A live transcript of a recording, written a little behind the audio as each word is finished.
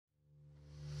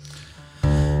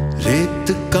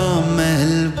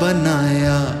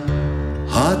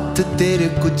तेरे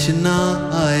कुछ ना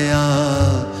आया,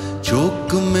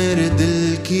 झोंक मेरे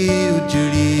दिल की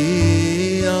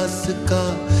उजड़ी आस का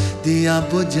दिया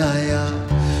बुझाया।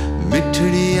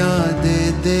 मिठड़ियाँ दे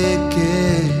दे के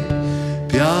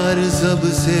प्यार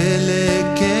सबसे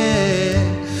लेके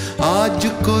आज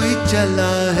कोई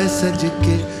चला है सज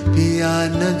के पिया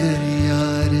नगरिया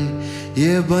रे।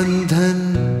 ये बंधन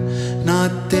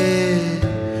नाते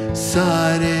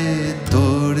सारे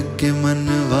तोड़ के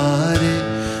मनवारे,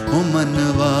 ओ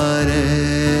मनवारे,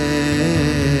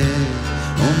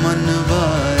 ओ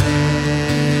मनवारे,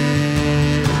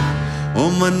 ओ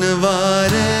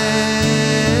मनवारे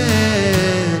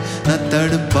न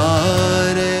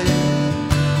तड़पारे।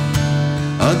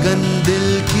 अगन दिल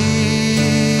की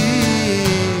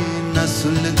न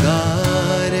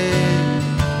सुलगारे,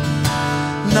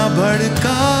 न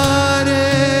भड़कारे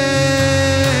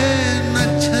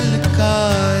न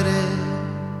छलकारे।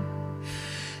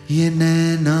 ये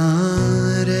नैना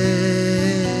रे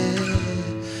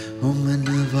ओ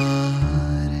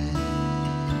मनवारे,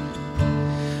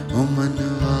 ओ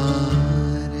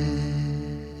मनवारे।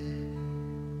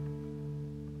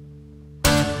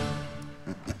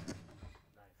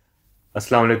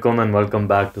 अस्सलाम वालेकुम and welcome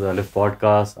back to the Aleph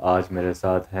Podcast. आज मेरे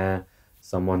साथ हैं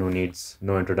someone who needs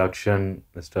no introduction,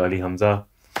 Mr. Ali Hamza.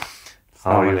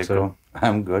 How are you, sir?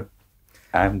 I'm good.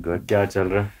 I'm good. क्या चल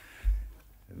रहा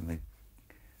है?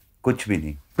 कुछ भी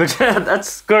नहीं. That's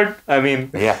good. I mean,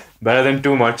 yeah. Better than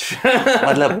too much.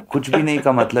 मतलब कुछ भी नहीं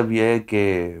का मतलब ये है कि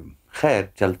खैर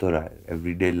चल तो रहा है.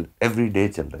 every day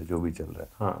चल रहा है जो भी चल रहा है.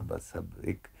 हाँ. बस अब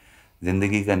एक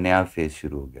जिंदगी का नया फेज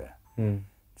शुरू हो गया है.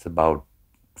 It's about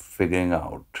figuring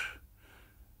out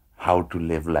how to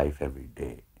live life every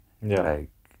day. Yeah.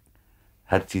 Like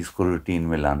हर चीज को रूटीन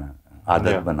में लाना,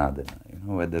 आदत बना देना. You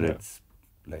know, whether it's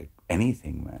like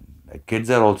anything, man. Like kids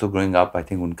are also growing up. I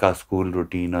think उनका स्कूल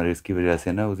रूटीन और इसकी वजह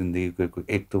से ना वो जिंदगी को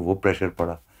एक तो वो प्रेशर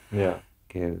पड़ा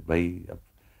कि भाई अब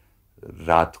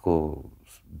रात को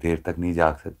देर तक नहीं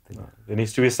जाग सकते. There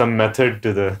needs to be some method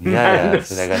to the yeah.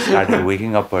 So like I started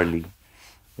waking up early.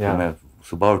 Yeah. मैं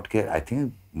सुबह उठ के I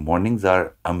think mornings are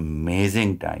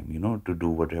amazing time, you know, to do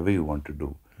whatever you want to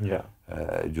do. Yeah.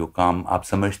 जो काम आप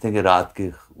समझते हैं कि रात की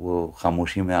वो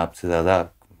खामोशी में आपसे ज़्यादा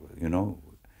you know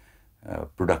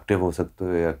productive हो सकते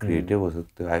हो या creative हो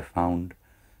सकते हो. I found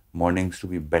mornings to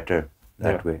be better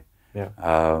that way. Yeah.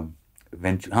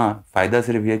 हाँ, फायदा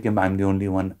सिर्फ ये कि I'm the only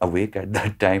one awake at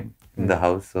that time in the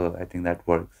house, so I think that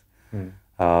works.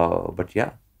 But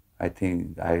yeah, I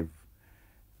think I've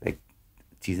like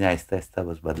चीज़ें आहिस्ता आहिस्ता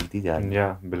बस बदलती जा रही हैं.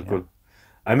 Yeah, बिल्कुल.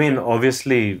 I mean,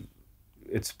 obviously,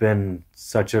 it's been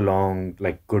such a long,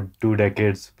 like, good 2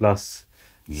 decades plus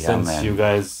since man. you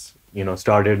guys, you know,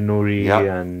 started Noori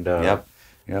and,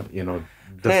 you know,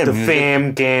 the fame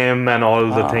came and all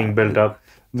the thing built up.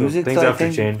 So music things have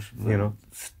to change, you know.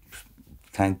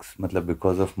 Thanks, matlab,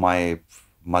 because of my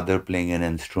mother playing an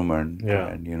instrument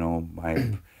and, you know, my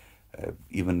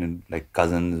even in, like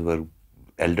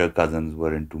elder cousins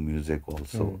were into music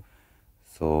also.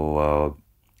 So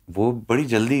वो बड़ी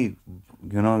जल्दी,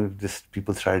 you know, just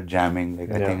people started jamming.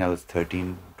 Like I think I was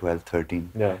 12, 13.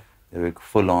 Yeah. एक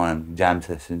full on jam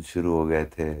sessions शुरू हो गए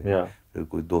थे. Yeah. फिर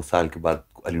कोई 2 साल के बाद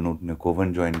अली ने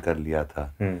कोवन ज्वाइन कर लिया था.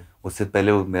 उससे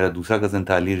पहले वो मेरा दूसरा कजन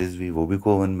था अली रिजवी, वो भी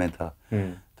कोवन में था.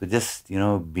 तो just, you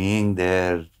know, being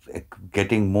there,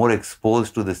 getting more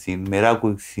exposed to the scene. मेरा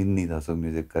कोई सीन नहीं था सब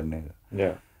म्यूजिक करने का.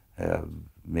 Yeah.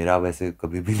 मेरा वैसे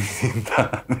कभी भी नहीं सीन था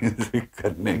म्यूजिक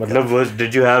करने का. मतलब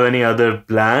did you have any other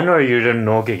plan or you didn't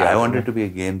know कि I wanted to be a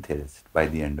game theorist by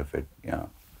the end of it. Yeah.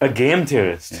 A game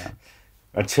theorist? Yeah.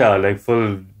 अच्छा, like full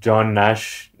John Nash.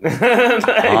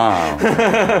 हाँ,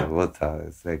 वो था.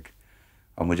 It's like,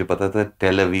 और मुझे पता था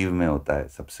Tel Aviv में होता है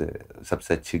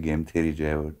सबसे अच्छी गेम थियरी जो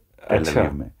है वो टेल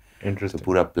अवीव में. Interesting. तो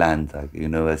पूरा प्लान था कि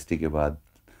यूनिवर्सिटी के बाद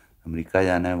अमेरिका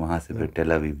जाना है, वहाँ से फिर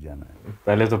टेल अवीव जाना है.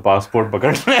 पहले तो पासपोर्ट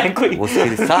पकड़ना है कोई. उसके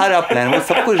लिए सारा प्लान, वो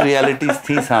सब कुछ रियलिटीज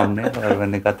थी सामने और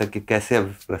मैंने कहा था कि कैसे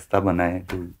अब रास्ता बनाए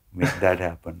to make that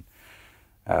happen.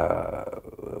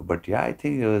 But yeah, I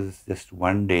think it was just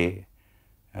one day.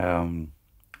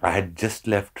 I had just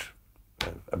left.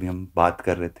 अभी हम बात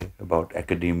कर रहे थे about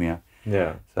academia.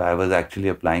 Yeah. So I was actually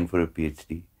applying for a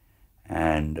PhD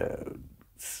and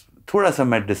थोड़ा सा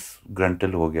मैं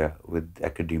disgruntled हो गया with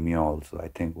academia also. I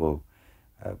think वो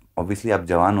obviously आप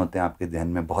जवान होते हैं, आपके ध्यान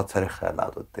में बहुत सारे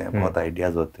ख्यालात होते हैं, बहुत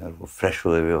आइडियाज़ होते हैं और वो फ्रेश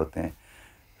हुए हुए होते हैं.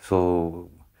 So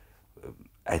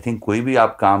I think कोई भी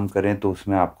आप काम करें तो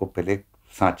उसमें आपको पहले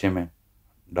सांचे में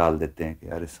डाल देते हैं कि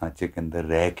यार इस सांचे के अंदर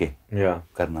रह के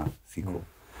करना सीखो.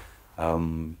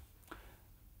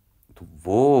 तो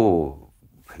वो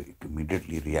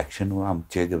इमीडिएटली रिएक्शन हुआ, हम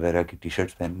चे गवेरा की टी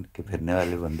शर्ट्स पहन के फिरने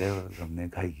वाले बंदे, और हमने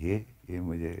कहा ये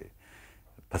मुझे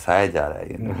फंसाया जा रहा है,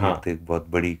 ये तो एक बहुत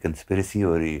बड़ी कंस्पिरेसी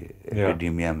हो रही है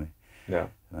एकेडेमिया में।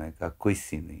 मैंने कहा कोई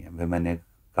सीन नहीं है। फिर मैंने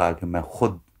कहा कि मैं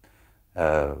खुद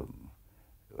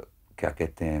क्या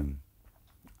कहते हैं,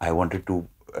 I wanted to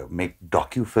make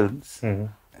docu films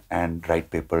and write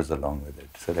papers along with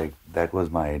it. So like that was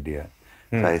my idea.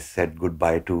 So I said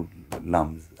goodbye to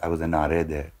LUMS. I was an RA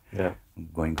there,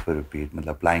 going for a PhD,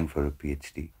 मतलब applying for a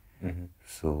PhD.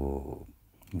 So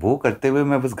वो करते हुए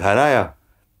मैं बस घर आया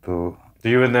तो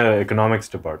you were in the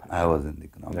economics department? I was in the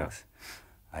economics.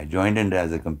 I joined in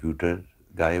as a computer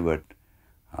guy, but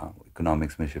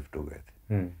economics में shift हो गए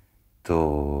थे.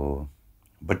 तो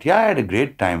but yeah, I had a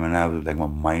great time and I was like, my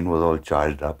mind was all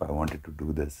charged up. I wanted to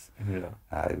do this.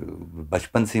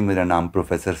 बचपन से मेरा नाम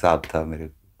professor साहब था, मेरे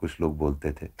कुछ लोग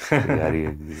बोलते थे यार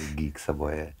ये गीक सा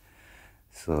बॉय है।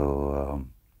 So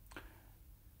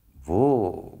वो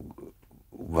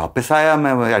वापस आया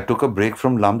मैं, I took a break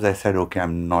from LUMS. I said okay,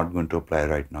 I'm not going to apply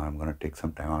right now. I'm going to take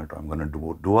some time out. I'm going to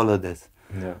do all of this.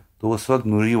 तो उस वक्त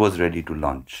Noori was ready to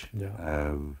launch.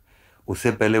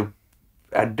 उससे पहले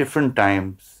at different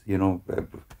times, you know,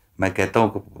 मैं कहता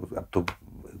हूँ अब तो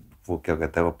वो क्या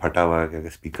कहता है, वो फटा हुआ क्या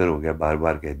स्पीकर हो गया, बार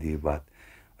बार कह दी बात,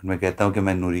 और मैं कहता हूँ कि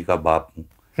मैं नूरी का बाप हूँ,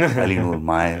 अली नूर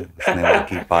माँ है, उसने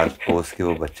बाकी पास पोस के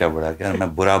वो बच्चा बड़ा किया,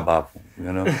 मैं बुरा बाप हूँ,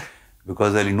 you know,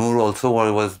 because Ali Noor also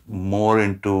was more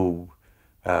into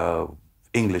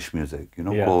English music, you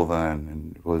know, Coven,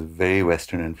 and it was very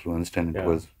Western influenced, and it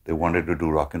was, they wanted to do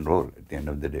rock and roll at the end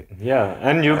of the day. Yeah,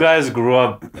 and you guys grew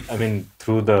up, I mean,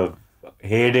 through the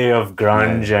heyday of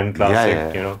grunge and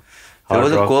classic, you know. There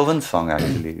was a Coven song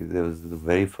actually. There was the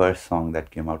very first song that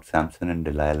came out, Samson and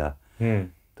Delilah.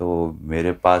 तो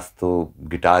मेरे पास तो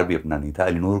guitar भी अपना नहीं था।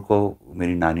 अली नूर को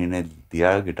मेरी नानी ने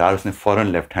दिया गिटार, उसने फौरन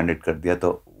लेफ्ट हैंडेड कर दिया,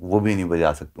 तो वो भी नहीं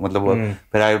बजा सकता, मतलब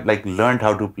फिर I like learned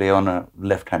how to play on a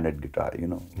left handed guitar, you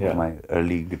know, my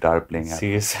early guitar playing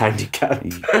serious handicap.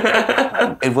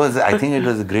 It was, I think it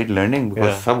was a great learning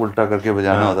because सब उल्टा करके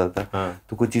बजाना होता था,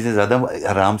 तो कुछ चीजें ज्यादा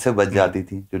आराम से बज जाती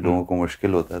थी जो लोगों को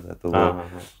मुश्किल होता था। तो वो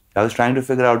I was trying to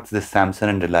figure out this Samson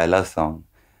and Delilah song,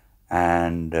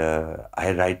 and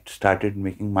I started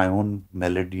making my own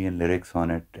melody and lyrics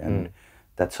on it, and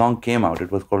that song came out.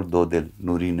 It was called Do Dil.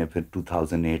 Noori ने फिर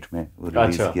 2008 में वो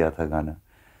release किया था गाना।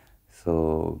 So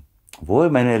वो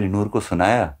मैंने अली नूर को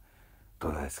सुनाया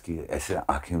तो इसकी ऐसे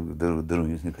आंखें उधर उधर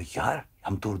हुई, उसने कहा यार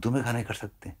हम तो उर्दू में गाने कर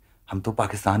सकते हैं, हम तो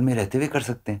पाकिस्तान में रहते हुए कर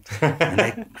सकते हैं।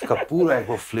 लाइक उसका पूरा एक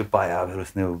वो फ्लिप आया, फिर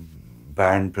उसने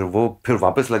बैंड फिर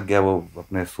वापस लग गया, वो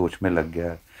अपने सोच में लग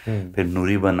गया, फिर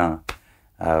नूरी बना।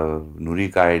 नूरी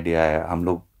का आइडिया है, हम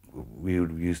लोग we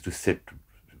used to sit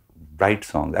write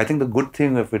songs. I think the good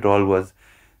thing of it all was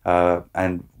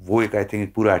and वो एक I think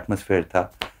एक पूरा atmosphere था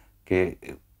कि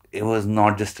it was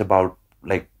not just about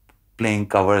like playing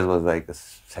covers was like a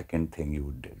second thing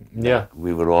you did. Yeah.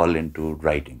 We were all into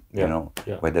writing, you know,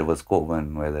 whether it was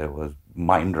Coven, whether it was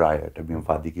Mind Riot, अभी हम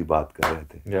फादी की बात कर रहे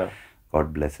थे. Yeah.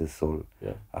 God bless his soul.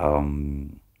 Yeah.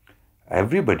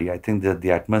 Everybody, I think that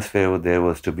the atmosphere over there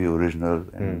was to be original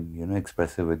and you know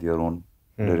expressive with your own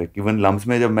lyric. Even LUMS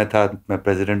में जब मैं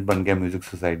president बन गया म्यूजिक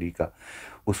सोसाइटी का,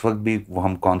 उस वक्त भी वो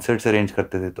हम कॉन्सर्ट्स अरेंज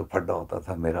करते थे तो फड्डा होता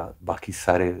था मेरा बाकी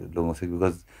सारे लोगों से,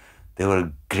 because they were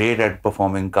great at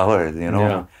performing covers, you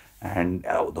know, and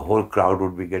the whole crowd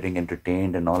would be getting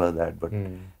entertained and all of that. But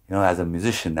you know, as a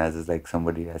musician, as like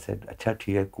somebody, I said, "अच्छा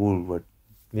ठीक है, cool, but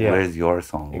where is your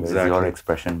song? Where is your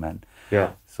expression, man?"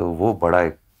 Yeah. So वो बड़ा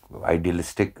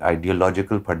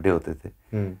ideological फड्डे होते थे.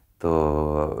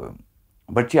 तो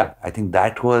but yeah, I think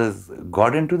that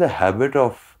got into the habit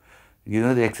of, you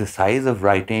know, the exercise of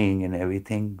writing and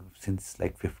everything since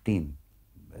like 15.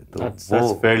 That's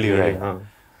fairly early, huh?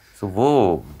 So वो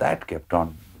that kept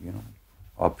on, you know.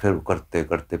 और फिर करते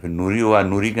करते फिर नूरी हुआ,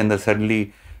 नूरी के अंदर सडनली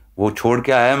वो छोड़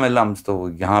के आया मैं लम्स, तो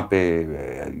यहाँ पे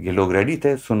ये लोग रेडी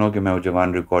थे, सुनो कि मैं वो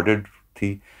जवान रिकॉर्डेड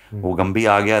थी, वो गंभी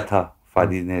आ गया था,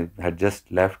 फादी ने had just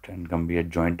left and गंभी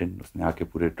had joined in, उसने आके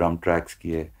पूरे ड्रम ट्रैक्स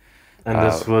किए. And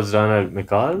this was done at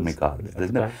Mikal?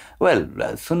 Well,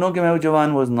 Suno Ke Main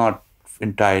Jawan was not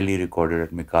entirely recorded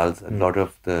at Mikal's. A lot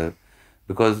of the,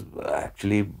 because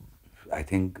actually I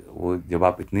think वो जब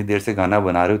आप इतनी देर से गाना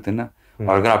बना रहे होते हैं ना,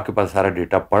 और अगर आपके पास सारा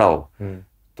डेटा पड़ा हो,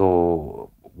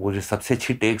 तो वो जो सबसे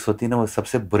अच्छी टेक्स होती है ना, वो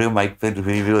सबसे बुरे माइक पे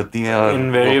हुई होती हैं और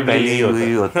पहली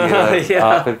हुई होती है,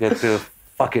 आप फिर कहते हो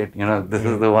fuck it, you know, this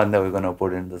is the one that we're going to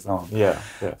put in the song. Yeah.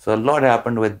 So a lot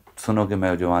happened with Suno Ke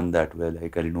Main Jawan that way,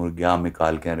 like Ali Noor गया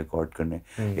मिकाल के record करने.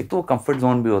 एक तो comfort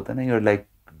zone भी होता है ना, you're like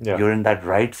you're in that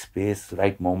right space,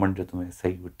 right moment, जो तुम्हें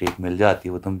सही टेक मिल जाती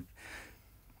है, वो तुम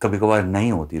कभी कभार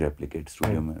नहीं होती रेप्लिकेट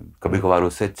स्टूडियो में, कभी कभार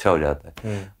उससे अच्छा हो जाता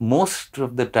है. Most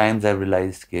of the times I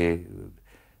realised के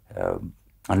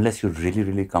unless you're really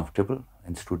really comfortable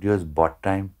in studio is bought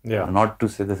time. Not to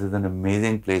say this is an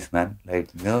amazing place, man,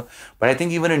 like, you know, but I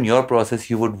think even in your process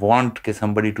you would want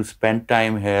somebody to spend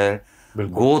time here,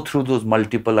 go through those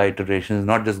multiple iterations,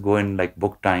 not just go in like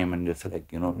book time and just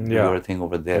like, you know, do your thing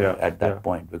over there at that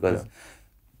point, because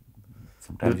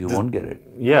sometimes you won't get it.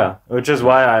 Which is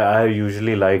why I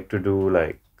usually like to do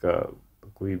like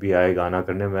कोई भी आए गाना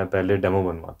करने, मैं पहले demo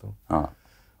बनवाता हूँ.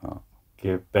 हाँ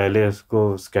कि पहले उसको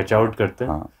स्केच आउट करते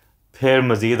हैं, फिर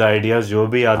मजीद आइडियाज जो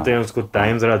भी आते हैं उसको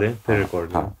टाइम जरा दें, फिर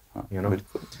रिकॉर्ड करें. You know,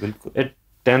 it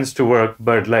tends to work,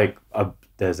 but like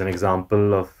there's an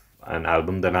example of an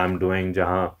album that I'm doing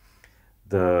जहाँ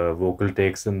the vocal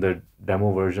takes in the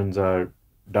demo versions are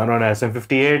done on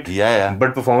SM58,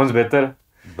 but performance better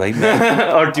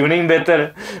और tuning better.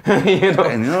 You know,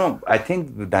 and you know, I think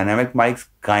dynamic mics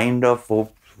kind of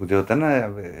वो जो होता है ना,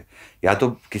 या तो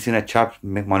किसी ने अच्छा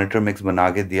मॉनिटर मिक्स बना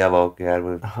के दिया हुआ हो कि यार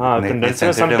वो condenser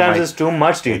sometimes is too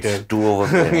much detail, it's too over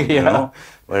there, you know,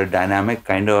 but dynamic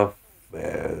kind of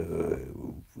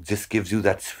just gives you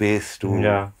that space to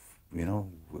you know,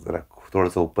 थोड़ा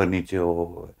सा ऊपर नीचे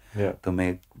हो, तो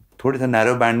मैं थोड़ी सा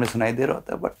नैरो बैंड में सुनाई दे रहा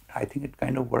होता है, but I think it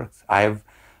kind of works.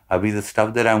 अभी the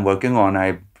stuff that I'm working on I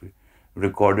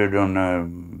recorded on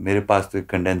मेरे पास तो एक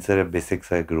कंडेंसर है बेसिक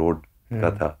सा, एक रोड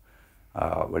का था.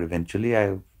 But eventually I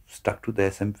stuck to the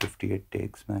SM58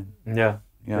 takes, man.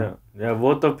 Yeah,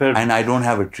 वो तो फिर, and I don't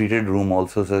have a treated room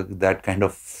also, so that kind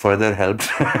of further helps.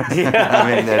 I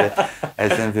mean that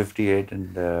SM58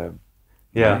 and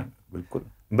बिल्कुल.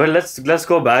 But let's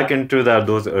go back into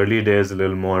those early days a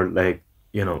little more, like,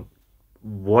 you know,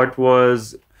 what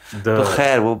was the. तो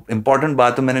खैर वो important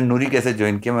बात तो मैंने नूरी कैसे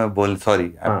join किया, मैं बोल sorry,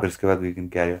 फिर उसके बाद we can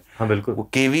carry on. हाँ बिल्कुल. वो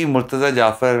केवी Murtaza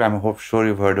Jafar, I'm sure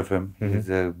you've heard of him. He's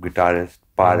a guitarist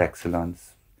par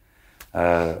excellence,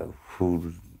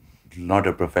 who's not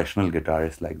a professional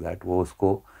guitarist like that. वो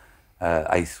उसको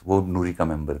वो नूरी का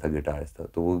मेंबर था, गिटारिस्ट था,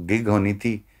 तो वो गिग होनी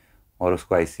थी और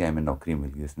उसको ICI में नौकरी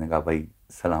मिल गई. उसने कहा भाई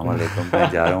सलाम अलैकुम, मैं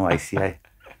जा रहा हूँ ICI.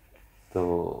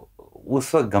 तो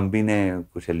उस वक्त गंबी ने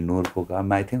कुछ नूर को कहा,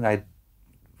 I think I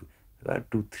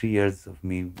 2-3 years of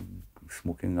me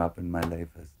smoking up in my life,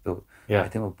 तो I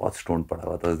think वो बहुत स्टोन पड़ा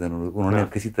हुआ था उस दिन. उन्होंने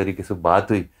किसी तरीके से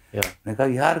बात हुई, मैंने कहा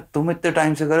यार तुम इतने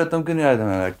टाइम से करो, तुम क्यों नहीं आए? तो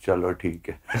मैं कहा चलो ठीक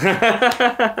है.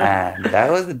 And that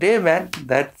was the day, man.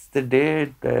 That's the day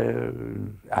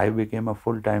I became a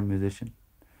full-time musician.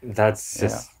 That's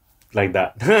just like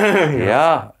that.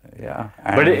 Yeah.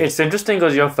 But it's interesting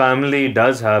because your family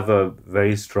does have a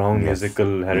very strong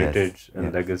musical heritage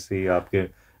and legacy. आपके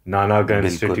नाना का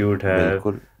institute है,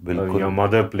 your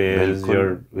mother plays, your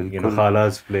you know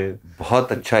khalas play.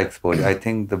 बहुत अच्छा exposure. I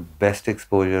think the best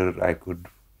exposure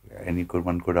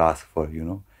one could ask for, you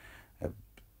know,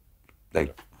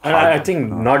 like. And I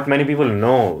think not many people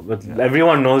know, but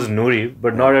everyone knows Noori,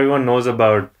 but not everyone knows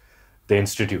about the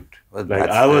institute. Well, like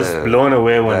I was blown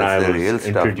away when I was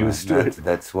introduced to it.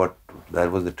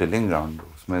 That was the tilling ground.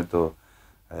 उसमें तो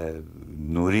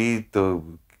नूरी तो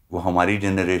वो हमारी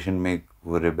generation में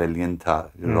वो rebellion था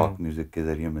जो rock music के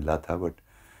जरिए मिला था, बट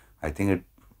आई थिंक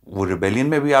वो रेबेलियन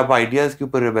में भी आप आइडियाज के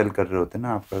ऊपर रेबेल कर रहे होते हैं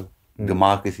ना, आपका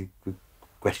दिमाग किसी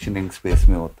क्वेश्चनिंग स्पेस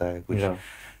में होता है,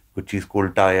 कुछ चीज़ को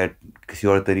उल्टा या किसी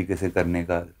और तरीके से करने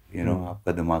का यू नो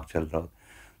आपका दिमाग चल रहा होता,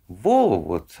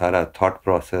 वो सारा थॉट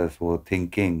प्रोसेस, वो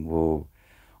थिंकिंग, वो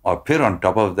और फिर on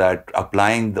top of that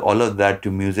applying all of that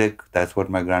to music. That's what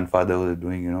my grandfather was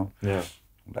doing, you know,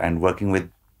 and working with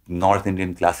North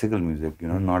Indian classical music, you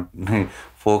know, not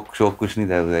folk show kuch nahi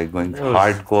tha, like going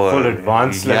hardcore, full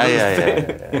advanced levels,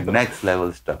 yeah, next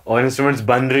level stuff. और instruments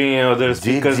बन रही हैं, उधर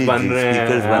speakers बन रहे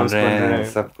हैं,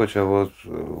 सब कुछ है. वो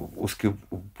उसकी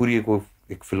पूरी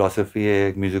एक philosophy है,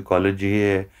 एक musicology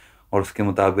है, और उसके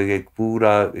मुताबिक एक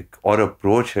पूरा एक और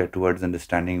approach है towards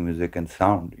understanding music and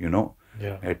sound, you know.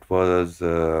 It was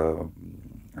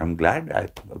I'm glad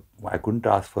I couldn't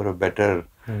ask for a better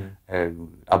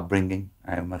upbringing,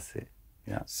 I must say.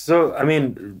 Yeah. So I mean,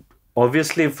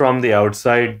 obviously from the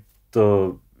outside, तो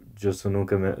जो सुनो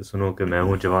के मैं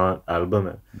हूँ जवान album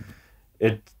है,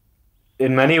 it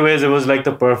in many ways it was like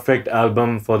the perfect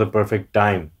album for the perfect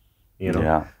time, you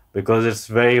know, because it's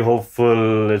very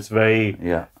hopeful, it's very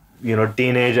you know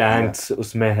teenage angst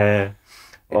उसमें है.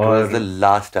 It was the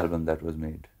last album that was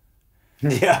made.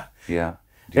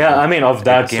 Yeah, I mean of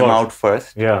that it came out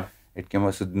first. It came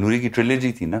out. So Noori की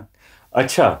trilogy थी ना.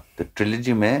 अच्छा. तो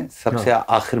trilogy में सबसे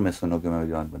आखिर में सुनो के मैं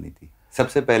जवान बनी थी.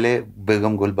 सबसे पहले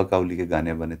बेगम गुल बकाउली के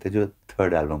गाने बने थे जो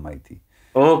third album आई थी.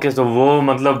 Okay, so वो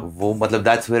मतलब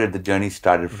that's where the journey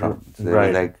started from. So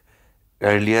right. Like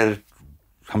earlier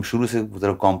हम शुरू से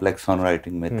जरा कॉम्प्लेक्स सॉन्ग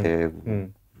राइटिंग में थे,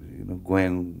 यू नो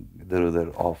गोइंग इधर उधर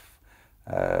ऑफ.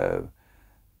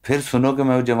 फिर सुनो कि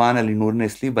मैं वो जवान अली नूर ने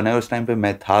इसलिए बनाया, उस टाइम पे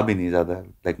मैं था भी नहीं ज़्यादा,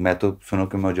 लाइक मैं तो सुनो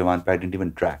कि मैं वो जवान पे I didn't even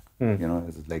track, you know,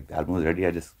 like the album was ready,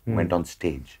 I just went on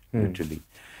stage literally.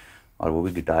 और वो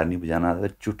भी गिटार नहीं बजाना आता,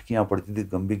 चुटकियाँ पड़ती थी,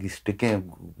 गंबी की स्टिकें,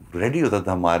 रेडी होता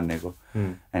था मारने को.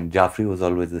 And Jafri was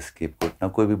always the scapegoat. ना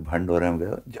कोई भी भंड हो रहा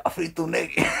है, जाफरी तूने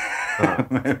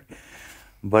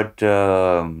बट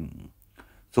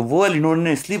तो वो अली नूर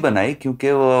ने इसलिए बनाई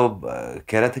क्योंकि वो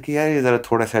कह रहा था कि यार ये ज़रा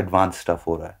थोड़ा सा एडवांस स्टफ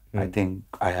हो रहा है, I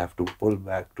think I have to pull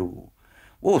back to.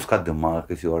 वो उसका दिमाग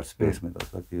किसी और स्पेस में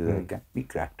था, can be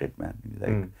cracked it man,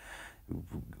 like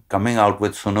coming out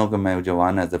with Suno Ke Main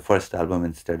Jawan as the first album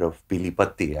instead of Pili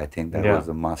Patti. I think that was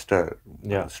a master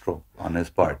stroke on his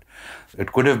part.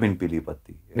 It could have been Pili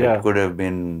Patti. It could have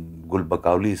been Gul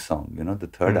Bakauli's song, you know, the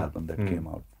third album that came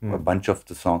out. A bunch of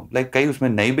the songs, like कई उसमें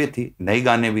नई भी थी, नई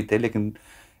गाने भी थे, लेकिन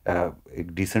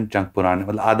एक decent chunk पुराने,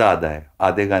 मतलब आधा है,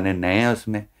 आधे गाने नए हैं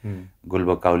उसमें. गुल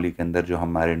बकाउली के अंदर जो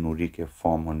हमारे नूरी के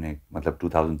फॉर्म होने, मतलब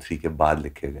 2003 के बाद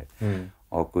लिखे गए,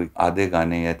 और कोई आधे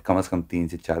गाने या कम से कम 3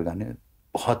 से 4 गाने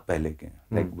बहुत पहले के,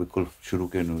 लाइक बिल्कुल शुरू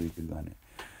के नूरी के गाने.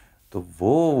 तो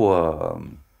वो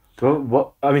so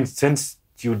I mean, since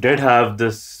you did have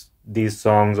these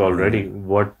songs already,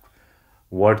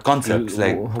 what concepts,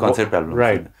 like concept albums,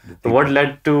 right? So what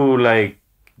led to like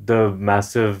the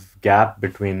massive gap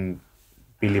between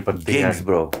Pili Patti gigs, and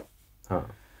bro?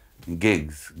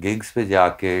 gigs पे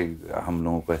जाके हम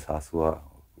लोगों को एहसास हुआ,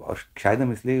 और शायद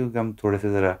हम इसलिए क्योंकि हम थोड़े से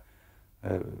ज़रा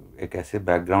एक ऐसे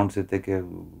बैकग्राउंड से थे कि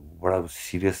बड़ा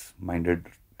सीरियस माइंडेड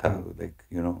था, लाइक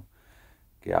यू नो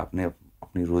कि आपने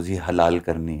अपनी रोज़ी हलाल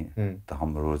करनी है. तो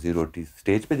हम रोज़ी रोटी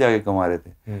स्टेज पे जाके कमा रहे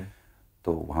थे.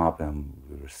 तो वहाँ पे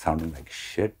हम sounding like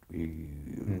shit,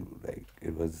 like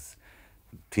it was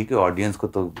ठीक है. ऑडियंस को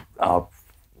तो आप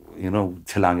यू नो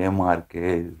छलांगे मार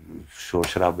के शोर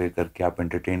शराबे करके आप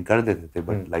एंटरटेन कर देते थे,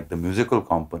 but like the musical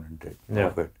component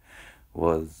of it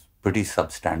was pretty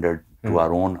substandard to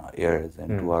our own ears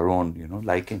and to our own, you know,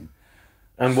 liking.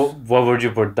 And what would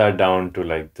you put that down to?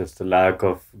 Like just the lack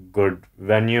of good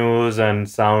venues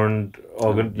and sound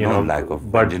organ, you know, lack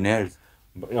of engineers.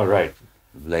 Oh, right.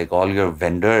 Like all your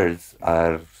vendors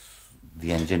are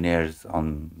the engineers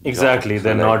on. Exactly, job. So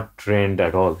they're not trained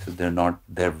at all. So they're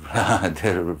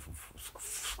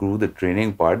screw the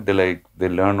training part.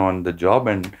 They learn on the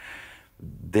job, and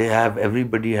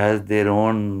everybody has their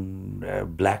own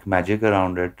black magic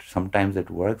around it. Sometimes it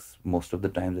works, most of the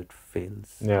times it fails.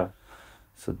 Yeah.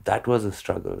 So that was a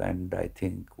struggle, and I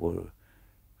think we're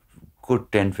good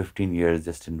 10-15 years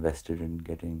just invested in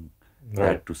getting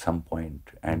that to some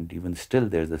point, and even still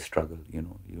there's a struggle, you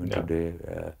know, even today.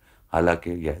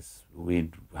 हालांकि yes,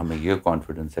 हमें ये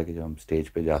confidence है कि जब हम stage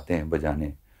पे जाते हैं बजाने,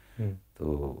 तो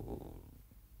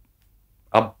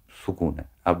अब सुकून है.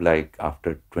 अब like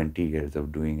after 20 years of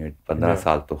doing it, 15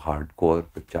 साल तो हार्डकोर,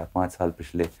 4-5 साल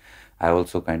पिछले, I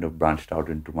also kind of branched out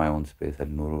into my own space.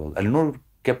 Ali Noor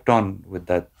kept on with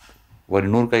that. वो Ali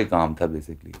Noor का ही काम था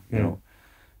basically, you know.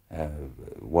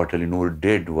 What Ali Noor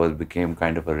did became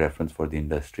kind of a reference for the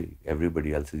industry.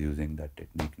 Everybody else is using that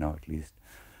technique now, at least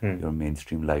your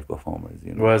mainstream live performers,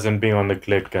 you know. Wasn't being on the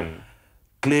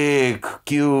click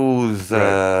cues,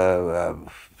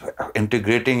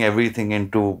 integrating everything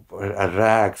into a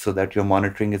rack so that your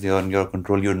monitoring is on your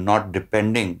control. You're not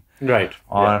depending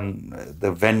on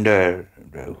the vendor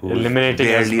who's eliminating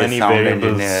barely as many a sound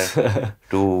variables engineer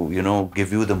to, you know,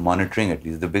 give you the monitoring at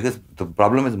least. The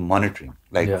problem is monitoring.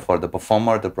 Like for the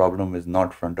performer, the problem is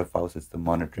not front of house, it's the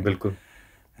monitoring. बिल्कुल.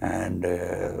 And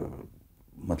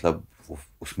मतलब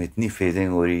उसमें इतनी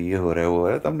phasing हो रही, ये हो रहा है, वो हो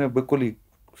रहा है, तो हमने बिल्कुल ही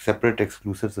सेपरेट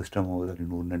एक्सक्लूसिव सिस्टम वो अली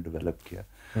नूर ने डेवलप किया.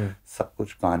 सब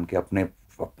कुछ कान के अपने,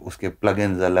 उसके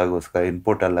प्लगइन्स अलग, उसका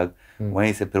इनपुट अलग,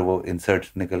 वहीं से फिर वो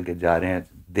इंसर्ट्स निकल के जा रहे हैं,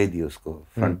 दे दिए उसको,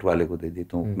 फ्रंट वाले को दे दिए,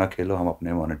 तो अपना खेलो, हम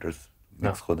अपने मॉनिटर्स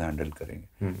मिक्स खुद हैंडल करेंगे.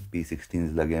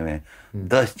 P16s लगे हुए हैं,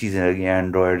 10 चीज़ें लगी हैं,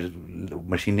 एंड्रॉयड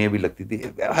मशीनें भी लगती थी,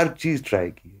 हर चीज़ ट्राई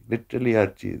की, लिटरली हर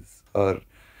चीज़.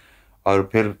 और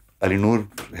फिर अली नूर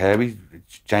है भी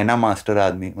चाइना मास्टर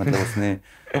आदमी, मतलब उसने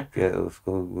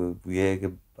उसको ये है कि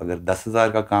अगर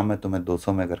 10,000 का काम है तो मैं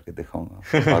 200 में करके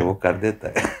दिखाऊंगा, और वो कर देता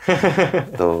है.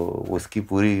 तो उसकी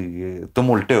पूरी ये, तुम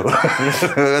उल्टे हो,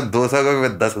 200 का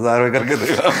मैं 10,000 में करके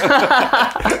दिखाऊंगा.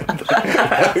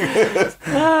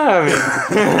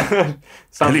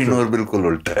 अली नूर बिल्कुल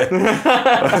उल्टा है.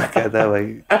 कहता है भाई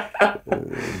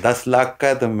 10 लाख का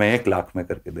है तो मैं 1 लाख में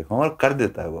करके दिखाऊंगा, और कर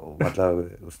देता है वो.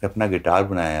 मतलब उसने अपना गिटार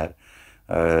बनाया यार,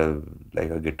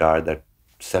 like a guitar that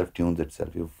self tunes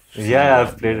itself. You Yeah,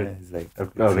 I've played it. It's like,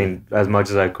 I mean, as much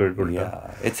as I could.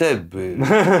 Yeah,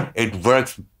 it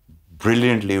works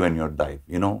brilliantly when you're live.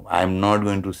 You know, I'm not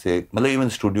going to say, मतलब even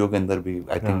studio के अंदर भी,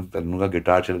 I think उनका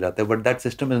guitar चल जाता है, but that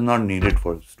system is not needed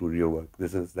for studio work.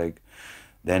 This is like,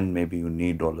 then maybe you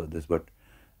need all of this, but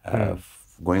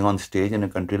going on stage in a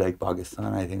country like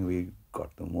Pakistan, I think we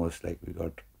got the most, like we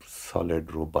got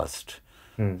solid, robust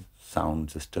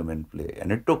sound system in play,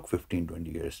 and it took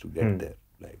 15-20 years to get there.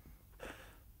 Like,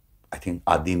 I think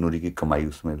आदि नूरी की कमाई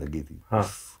उसमें लगी थी.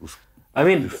 I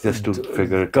mean, just to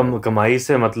figure it कमाई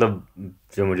से मतलब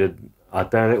जो मुझे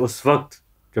आता है उस वक्त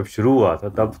जब शुरू हुआ था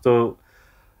तब तो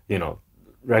you know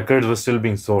records were still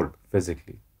being sold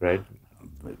physically, right?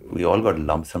 We all got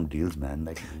lump sum deals, man.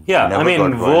 Like, yeah, I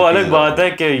mean वो अलग बात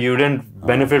है कि you didn't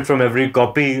benefit from every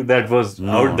copy that was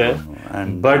out there,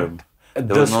 and but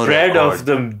the spread of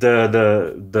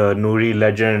the Noori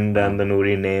legend and the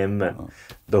Noori name and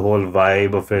the whole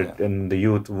vibe of it in the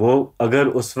youth, वो अगर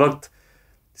उस वक्त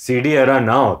CD era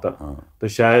ना होता तो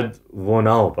शायद वो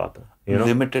ना हो पाता, you know?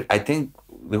 Limited, I think,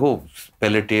 देखो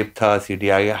पहले tape था, CD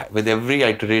आ गया, with every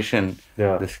iteration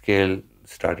the scale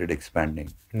started expanding.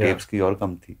 Tapes की और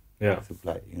कम थी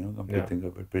supply, you know, come to think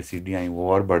of it. फिर CD आई,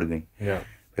 वो और बढ़ गई,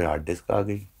 फिर hard disk आ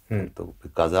गई, तो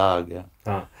फिर kaza आ गया.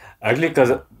 Actually,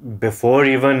 because before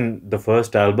even the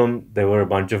first album, there were a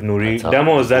bunch of Noori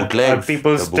demos that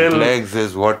people still. Bootlegs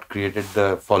is what created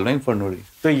the following for Noori.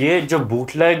 तो ये जो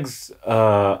bootlegs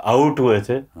out हुए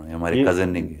थे, हमारे cousin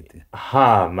ने किए थे.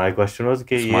 हाँ, my question was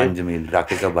कि ये उस्मान जमील,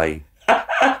 राके का भाई.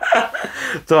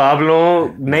 तो आप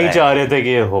लोग नहीं चाह रहे थे कि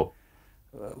ये हो.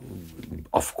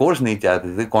 Of course नहीं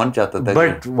चाहते थे, कौन चाहता था?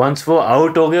 But once वो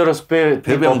out हो गए और उस पे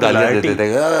फिर भी हम गालियाँ देते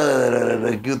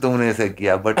थे, क्यों तुमने ऐसा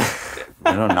किया? But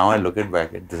you know, now I look it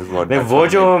back, this is what. वो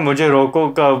जो मुझे रोको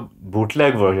का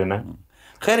bootleg version है.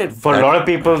 For a lot of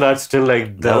people, that's still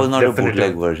like that was not a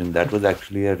bootleg version. That was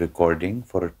actually a recording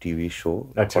for a TV show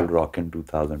called Rock in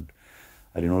 2000.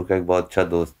 Ali नूर का एक बहुत अच्छा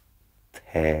दोस्त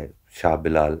है, शाह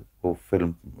बिलाल, वो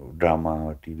फिल्म, ड्रामा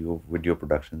और टीवी, वो वीडियो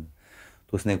प्रोडक्शन,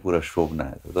 तो उसने एक पूरा शो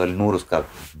बनाया था. तो अली नूर उसका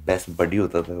बेस्ट बडी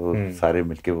होता था, वो सारे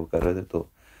मिलके वो कर रहे थे. तो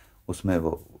उसमें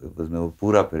वो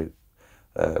पूरा फिर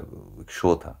एक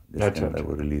शो था जिसके अंदर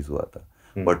वो रिलीज हुआ था.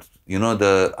 But you know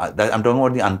I'm talking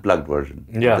about the unplugged version.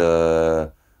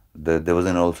 There was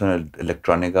also an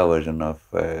electronica version of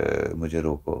मुझे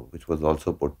रोको, which was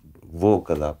also put वो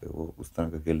कला पे, वो उस तरह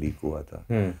का लीक हुआ था.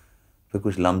 फिर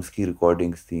कुछ लम्स की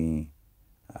रिकॉर्डिंग्स थी.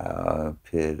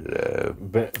 फिर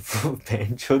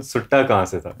बेंचो सुट्टा कहाँ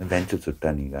से था? बेंचो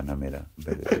सुट्टा नहीं गाना मेरा,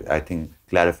 I think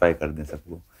क्लैरिफाई कर दें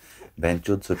सबको.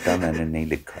 बेंचो सुट्टा मैंने नहीं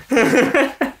लिखा.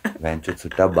 बेंचो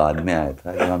सुट्टा बाद में आया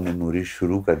था, जब हमने नूरी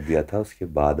शुरू कर दिया था उसके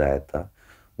बाद आया था.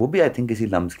 वो भी आई थिंक किसी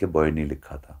लम्स के बॉय ने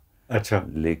लिखा था. अच्छा.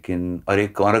 लेकिन और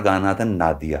एक और गाना था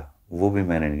नादिया, वो भी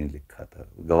मैंने नहीं लिखा था.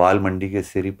 गवाल मंडी के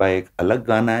सिरिपा एक अलग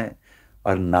गाना है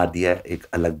और नादिया एक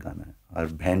अलग गाना है, और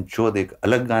भैंचोद एक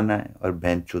अलग गाना है, और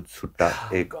भैंचोद सुट्टा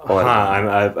एक और.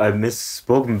 हाँ, I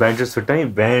misspoke. भैंचोद सुट्टा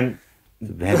नहीं,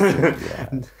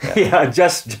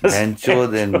 just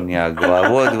Benchod in Goa.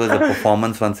 It was a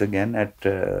performance once again at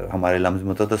हमारे लम्स में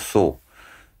होता था सो.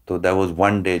 तो that was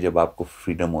one day जब आपको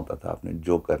freedom होता था, आपने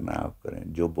जो करना है आप करें,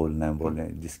 जो बोलना है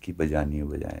बोलें, जिसकी बजानी है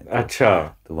बजाएं. अच्छा.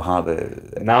 तो वहाँ पे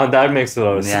Now that makes a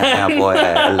lot of sense. नया boy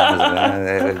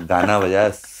है, गाना बजाया,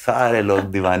 सारे लोग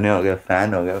दीवाने हो गए,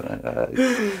 फैन हो गए.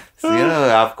 You know,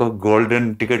 आपको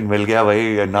golden ticket मिल गया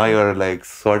भाई. Now you're like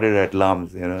sorted at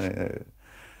lums, you know.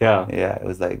 Yeah, it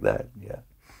was like that. Yeah.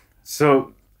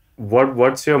 So,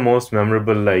 what's your most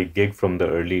memorable like gig from the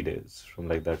early days, from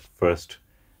like that first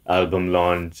album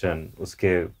launch and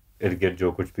उसके इर्द-गिर्द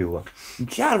जो कुछ भी हुआ?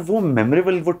 यार वो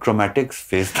memorable, वो traumatic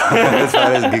phase था as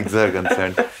far as gigs are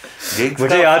concerned.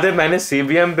 मुझे याद है मैंने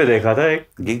CBM पे देखा था एक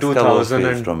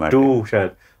 2002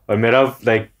 शायद, और मेरा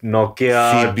like Nokia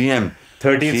CBM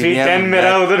 3310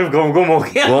 मेरा उधर गुम हो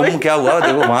गया. गुम क्या हुआ?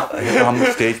 देखो वहाँ हम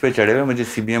स्टेज पे चढ़े हुए, मुझे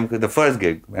CBM के the first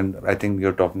gig, and I think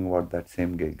you're talking about that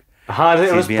same gig. हाँ,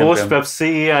 it was post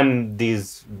Pepsi and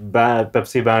these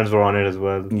Pepsi bands were on it as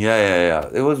well. Yeah.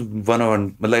 It was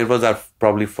it was our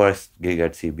probably first gig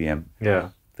at CBM. Yeah.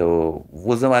 तो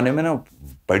उस जमाने में ना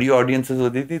बड़ी audiences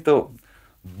होती थी, तो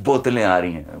बोतलें आ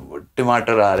रही हैं,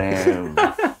 टमाटर आ रहे हैं,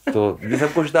 तो ये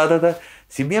सब कुछ आता था.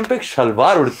 CBM पे एक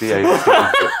शलवार उड़ती है,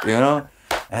 you know,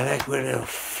 and like what the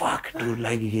fuck dude,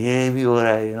 like ये भी हो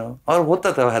रहा है, you know. और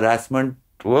होता था harassment,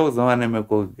 वो उस जमाने में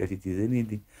कोई ऐसी चीजें नहीं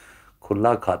थी,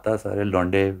 खुला खाता, सारे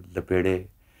लौंडे लपेड़े.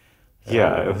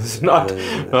 Yeah, it was not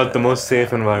the most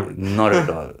safe environment. Not at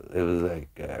all. It was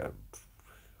like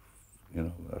you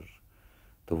know,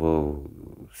 तो वो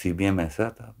CBM ऐसा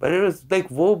था. But it was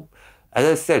like वो, as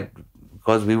I said,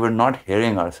 because we were not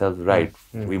hearing ourselves right.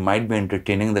 We might be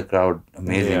entertaining the crowd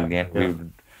amazingly, and we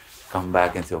would come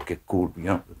back and say, okay, cool, you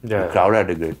know, the crowd had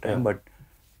a great time, but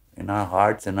in our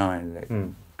hearts, you know, like,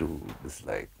 dude, it's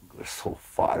like we're so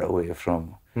far away from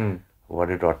what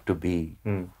it ought to be.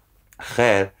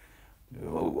 खैर,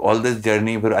 all this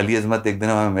journey, फिर अली अज़मत एक दिन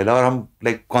हमें मिला और हम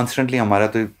like constantly हमारा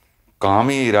तो काम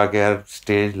ही रहा कि यार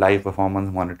स्टेज लाइव परफॉर्मेंस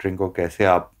मॉनिटरिंग को कैसे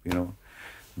आप यू नो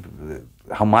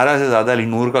हमारा से ज़्यादा अली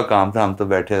नूर का काम था. हम तो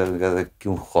बैठे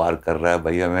क्यों ख्वार कर रहा है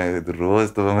भाई हमें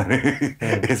रोज़ तो मैंने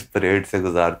इस परेड से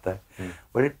गुजारता है.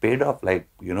 But it paid of like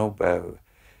you know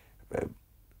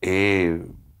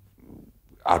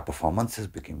our performances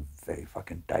became very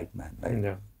fucking tight, man.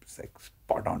 Like, it's like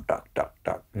spot on, tuck, tuck,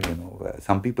 tuck. You know,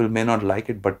 some people may not like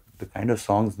it, but the kind of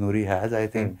songs Noori has, I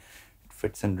think, it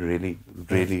fits in really,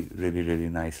 really, really, really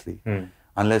nicely.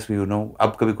 Unless we, you know,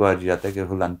 अब कभी कोई आ जाता है कि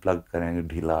full unplug करेंगे,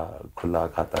 ढीला, खुला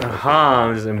खाता है.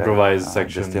 हाँ, just improvise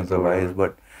sections. Just improvise,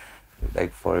 but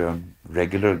like for your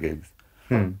regular gigs.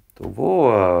 तो वो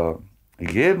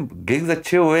ये gigs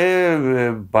अच्छे हुए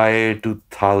by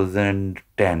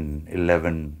 2010,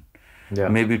 11,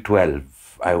 maybe 12,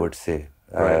 I would say.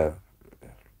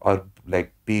 और like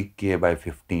peak किए by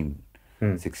 15,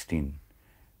 16.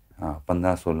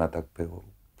 15-16 तक पे वो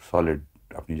solid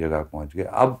अपनी जगह पहुंच गए.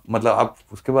 अब मतलब अब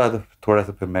उसके बाद थोड़ा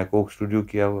सा फिर मैं कोक स्टूडियो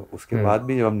किया. उसके बाद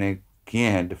भी जब हमने किए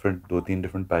हैं different 2-3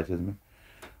 different patches में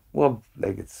वो अब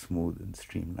like it's smooth and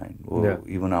streamlined. वो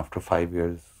even after 5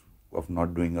 years of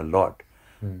not doing a lot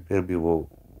फिर भी वो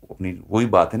अपनी वही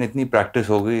बात है ना, इतनी प्रैक्टिस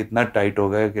हो गई, इतना टाइट हो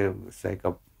गया कि लाइक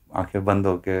अब आंखें बंद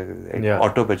होके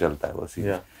ऑटो पे चलता है वो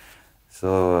scene. So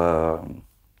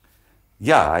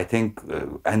yeah, I think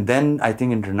and then I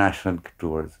think international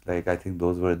tours, like I think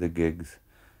those were the gigs.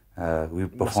 We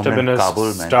performed in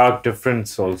Kabul, man. Stark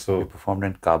difference also. We performed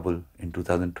in Kabul in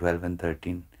 2012 and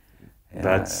 13.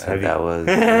 That's heavy. That was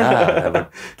but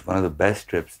one of the best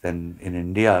trips. Then in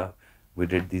India we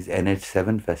did these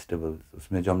NH7 festivals.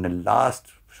 उसमें जो हमने last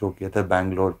show किया था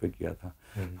बैंगलोर पे किया था.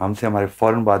 हमसे हमारे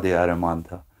फौरन बाद ए आर रहमान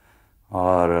था.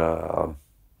 और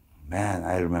man,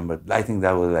 I remember, I think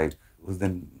that was like उस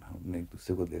दिन हमने एक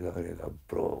दूसरे को देखा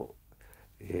ब्रो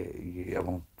ये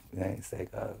अब it's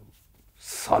like a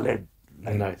solid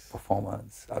like nice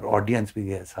performance. और ऑडियंस भी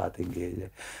है साथ एंगेज है.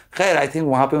 खैर आई थिंक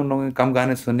वहाँ पे उन लोगों ने कम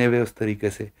गाने सुने हुए उस तरीके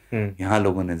से. यहाँ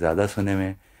लोगों ने ज़्यादा सुने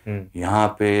हुए. यहाँ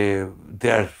पे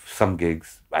there are some gigs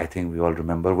I think we all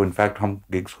remember. वो इनफैक्ट हम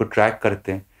gigs को ट्रैक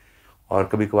करते हैं और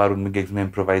कभी कभार उनमें gigs में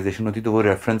improvisation होती है तो वो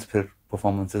रेफरेंस फिर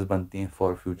परफॉर्मेंसेस बनती हैं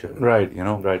for future. Right, you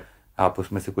know, आप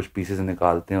उसमें से कुछ पीसेस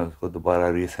निकालते हैं उसको दोबारा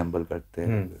रीअसेंबल करते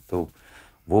हैं. तो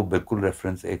वो बिल्कुल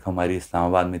रेफरेंस एक हमारी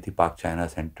इस्लामाबाद में थी, पाक चाइना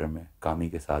सेंटर में कामी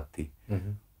के साथ थी.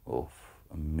 ओह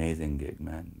amazing gig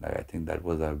man. I think that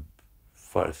was our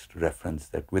first reference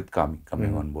that with कामी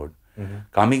कमिंग ऑन बोर्ड.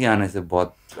 कामी के आने से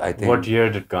बहुत I think. What year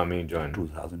did Kami join?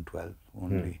 2012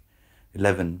 only.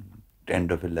 11,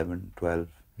 end of 11, 12.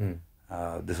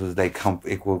 This was like हम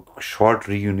एक वो short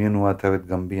reunion हुआ था with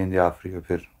गम्बी एंड जाफरी और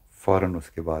फिर फौरन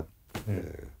उसके बाद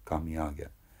कामी आ गया.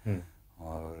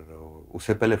 और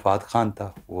उससे पहले फात खान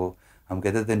था. वो हम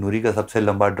कहते थे नूरी का सबसे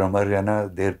लंबा ड्रमर है ना,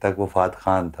 देर तक वो फात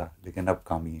खान था, लेकिन अब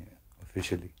कामी है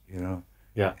officially, you know.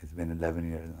 Yeah, it's been 11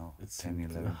 years now. It's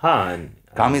 10-11. हाँ,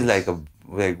 कामी is like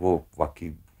वो वाकई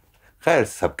खैर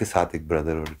सबके साथ एक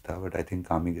ब्रदरहुड था, बट आई थिंक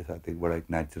कामी के साथ एक बड़ा एक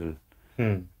नेचुरल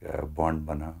बॉन्ड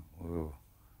बना. वो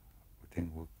आई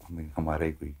थिंक वो हमारा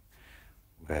ही कोई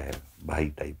है भाई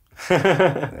type.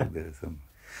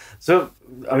 So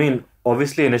I mean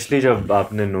obviously initially जब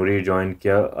आपने नूरी join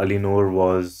किया, Ali Noor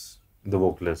was the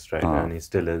vocalist, right? And he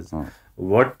still is.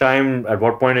 At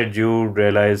what point did you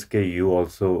realize that you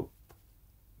also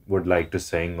would like to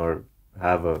sing or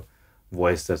have a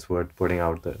voice that's worth putting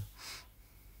out there?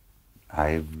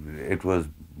 It was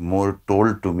more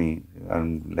told to me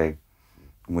and like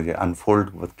मुझे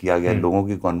unfold किया गया लोगों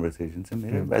की conversation से.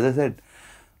 मेरे as I said,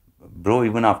 bro,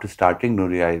 even after starting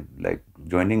Noori,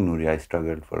 joining Noori, I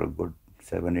struggled for a good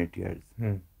 7-8 years.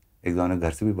 एक दौरान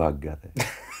घर से भी भाग गया था.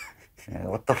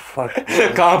 What the fuck?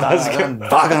 कहाँ फंस गया?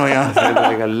 भागना यहाँ से.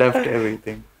 Like I left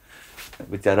everything.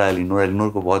 बेचारा अली नूर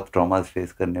को बहुत ट्रॉमास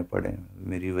फेस करने पड़े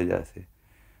मेरी वजह से.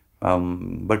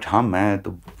 बट हाँ, मैं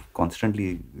तो constantly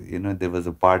you know there was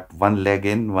a part 1 leg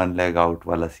in 1 leg out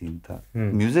वाला सीन था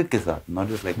म्यूजिक के साथ, not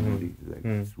just like Noori,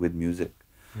 like with music.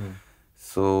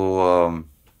 So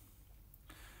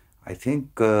I think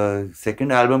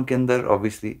second album के अंदर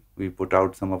obviously we put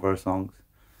out some of our songs,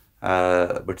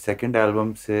 but second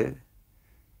album से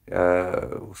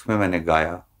उसमें मैंने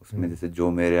गाया. उसमें जैसे जो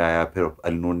मेरे आया, फिर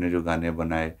अली नूर ने जो गाने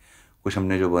बनाए, कुछ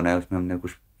हमने जो बनाए उसमें हमने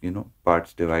कुछ यू नो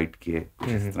पार्ट्स डिवाइड किए,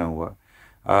 इस तरह हुआ.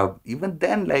 Even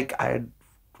then, like as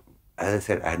I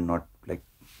said, I had not like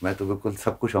मैं तो बिल्कुल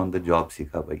सब कुछ on the job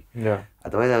सीखा भाई.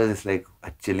 Otherwise I was just like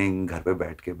chilling घर पे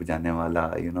बैठ के बजाने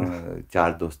वाला, you know,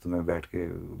 चार दोस्तों में बैठ के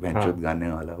बेंचों गाने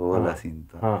वाला वो वाला सीन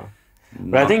था.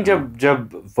 But I think जब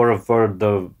for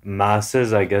the masses,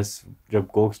 I guess, जब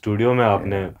कोक स्टूडियो में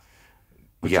आपने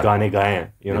कुछ गाने गाए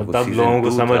हैं, you know, तब लोगों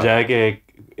को समझ आया कि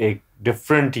एक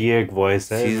different ये एक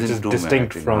voice है, which is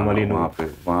distinct from Ali Noor.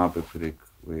 वहाँ पे फिर एक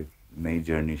नई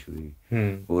जर्नी शुरू हुई.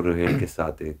 वो रोहेल के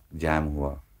साथ एक जैम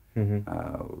हुआ.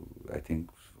 I think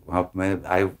वहाँ मैं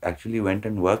I actually went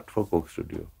and worked for Coke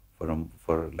Studio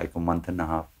for like a month and a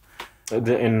half.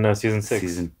 In season 6.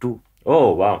 Season 2.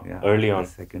 Oh wow, yeah, early on.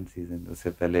 Second season. उससे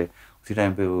पहले उसी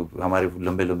टाइम पे हमारे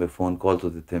लंबे फोन कॉल्स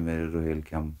होते थे मेरे रोहेल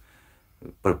के. हम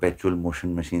परपेचुअल मोशन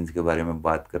मशीन्स के बारे में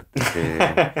बात करते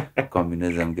थे,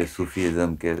 कम्युनिज्म के,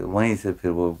 सूफीज़म के. वहीं से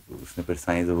फिर वो उसने फिर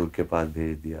साईं ज़हूर के पास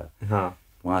भेज दिया.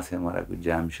 वहाँ से हमारा कुछ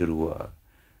जैम शुरू हुआ.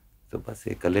 तो बस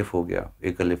एक अलिफ हो गया.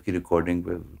 एक अलिफ की रिकॉर्डिंग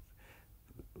पे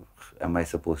am I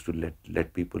supposed to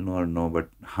let people know or no, but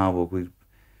हाँ वो कोई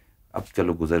अब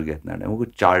चलो गुजर गया इतना टाइम. वो कुछ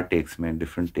 4 टेक्स में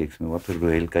डिफरेंट टेक्स में हुआ. फिर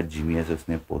रोहेल का जीनियस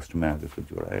उसने पोस्ट में आके फिर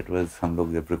जोड़ा. इट वाज हम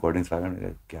लोग जब रिकॉर्डिंग्स लगा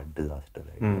क्या डिजास्टर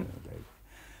है. Like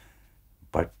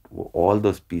but all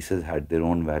those pieces had their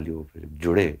own value. फिर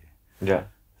जुड़े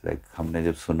लाइक हमने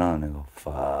जब सुना हमने कहा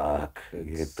फक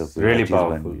ये तो really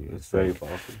powerful. It's very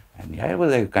powerful. And yeah, it was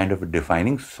like kind of a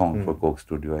defining song for Coke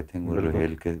Studio. I think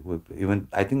Rohel के even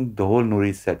I think the whole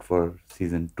Noori set for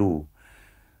season 2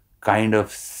 kind of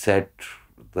set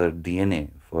the DNA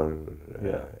for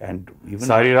and even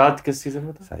सारी रात किस season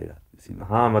में था? सारी रात.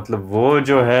 हाँ मतलब वो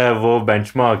जो है वो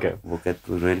बेंचमार्क है. वो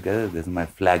कहते रोहेल कहते this is my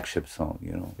flagship song,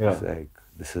 you know. It's like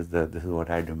this is what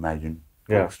I'd imagined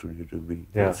Coke Studio to be.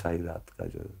 सारी रात का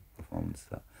जो performance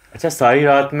था. अच्छा सारी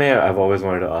रात में I've always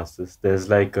wanted to ask this. There's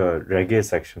like a reggae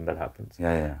section that happens.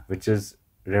 Which is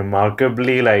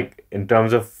remarkably like in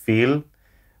terms of feel.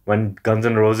 When Guns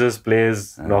N' Roses plays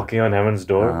Knocking on Heaven's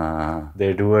Door, they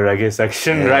do a reggae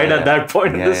section right at that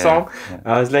point in the song. I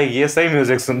was like, ये सही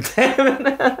music सुनते हैं.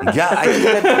 I think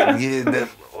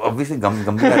that obviously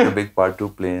Gumby had a big part to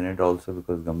play in it also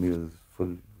because Gumby was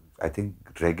full. I think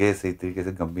reggae सही तरीके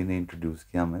से Gumby ने introduce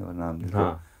किया हमें. वरना हमने तो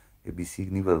ABC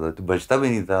नहीं पता तो बजता भी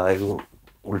नहीं था. वो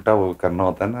उल्टा वो करना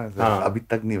होता है ना. अभी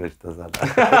तक नहीं बजता साला.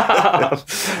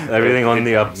 Everything on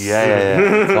the ups.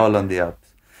 It's all on the ups.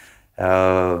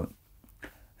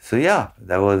 So yeah,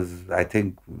 that was I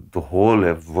think the whole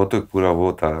वो तो पूरा वो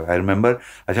था. I remember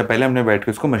अच्छा पहले हमने बैठ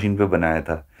के उसको मशीन पे बनाया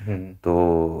था. तो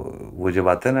वो जब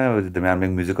आता है ना दरम्यान में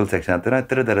एक म्यूजिकल सेक्शन आता है ना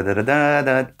तेरे दर दर दा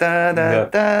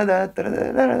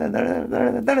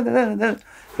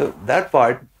so that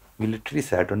part we literally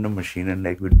sat on the machine and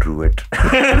like we drew it.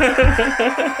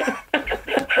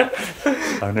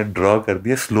 हमने ड्रॉ कर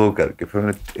दिया स्लो करके. फिर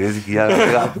हमने तेज किया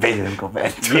आप भेज इनको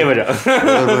ये बजाओ.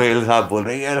 रोहेल साहब बोल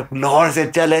रहे हैं यार लाहौर से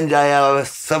चैलेंज आया.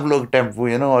 सब लोग tempo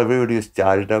you know everybody is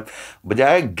charged up.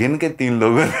 बजाया गिन के 3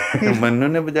 लोगों ने. मन्नू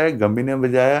ने बजाया, गम्बी ने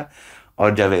बजाया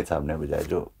और जावेद साहब ने बजाया.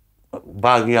 जो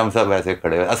बाकी हम सब ऐसे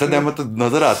खड़े हुए. असद अहमद तो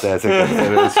नजर आता है ऐसे करते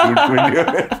हुए शूट वीडियो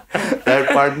में. That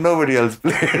part nobody else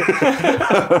played.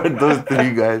 Those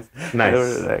 3 guys.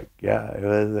 Nice. Like yeah, it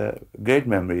was great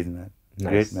memories, man. Nice.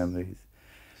 Great memories.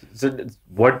 So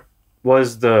what was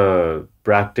the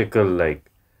practical like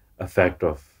effect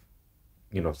of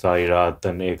Sari Raat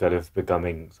and Ek Alif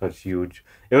becoming such huge?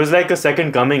 It was like a second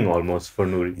coming almost for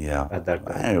Noori at that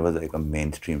time. And it was like a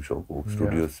mainstream show. Coke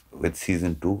Studios with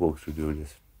season 2 Coke Studio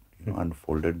just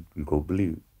unfolded globally.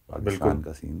 Pakistan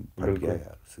का scene फट गया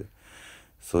यार उससे.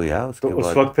 So yeah उसके बाद उस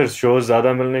वक्त फिर shows ज़्यादा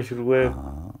मिलने शुरू हुए. Of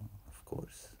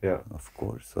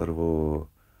course. और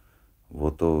वो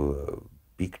तो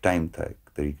peak time था एक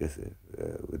तरीके से.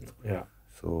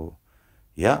 So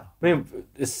yeah.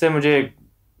 इससे मुझे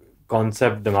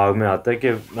कॉन्सेप्ट दिमाग में आता है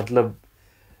कि मतलब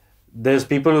there's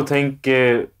people who think कि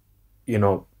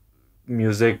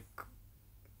music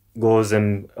goes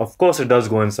in, of course it does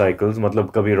go in cycles.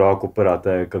 मतलब कभी rock ऊपर आता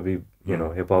है, कभी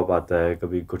hip hop आता है,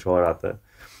 कभी कुछ और आता है,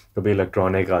 कभी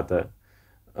electronic आता है.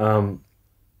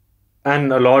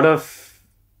 And a lot of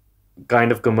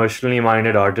kind of commercially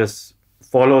minded artists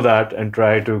follow that and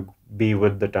try to be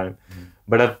with the time.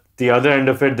 But at the other end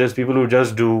of it, there's people who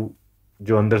just do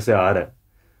जो अंदर से आ रहा है.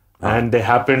 And they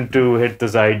happen to hit the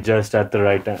side just at the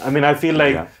right time. I mean, I feel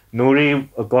like Noori,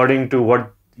 according to what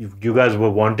you guys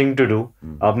were wanting to do,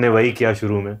 आपने वही किया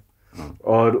शुरू में.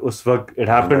 और उस वक्त it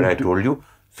happened. I told you,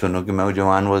 Suno ki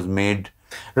Jawan was made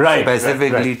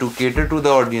specifically to cater to the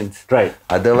audience. Right.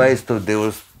 Otherwise, so there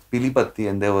was Pili Patti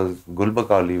and there was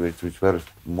Gulbakali, which were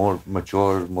more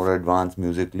mature, more advanced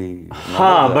musically.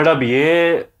 हाँ, but अब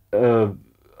ये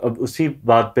अब उसी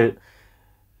बात पे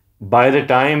by the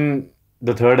time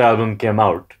the third album came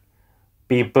out,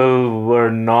 people were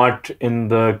not in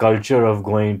the culture of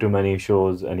going to many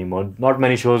shows anymore. Not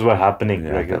many shows were happening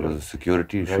There regularly. was a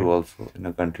security issue also in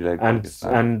a country like And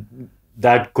Pakistan. and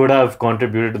that could have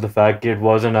contributed to the fact that it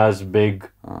wasn't as big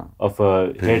of a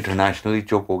hit. Internationally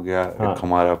choke हो गया एक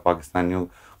हमारा पाकिस्तानियों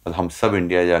और हम सब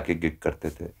India जाके gig करते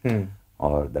थे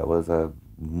और there was a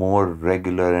more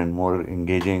regular and more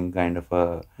engaging kind of a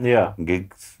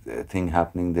gigs thing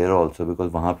happening there also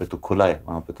because वहाँ पे तो खुला है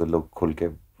वहाँ पे तो लोग खुल के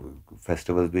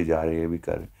festivals भी जा रहे हैं भी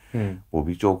कर रहे वो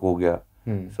भी चोक हो गया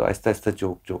so Aahista Aahista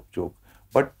choke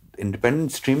but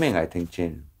independent streaming I think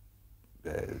changed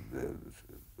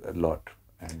a lot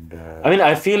and I mean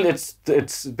I feel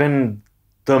it's been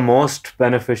the most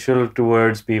beneficial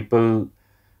towards people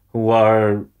who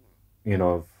are, you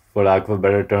know, for lack of a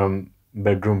better term,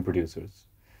 bedroom producers.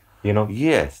 You know?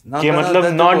 Yes. Not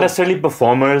necessarily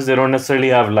performers, they don't necessarily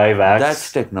have live acts.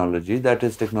 That's technology. That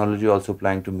is technology also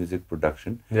applying to music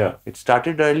production. Yeah. It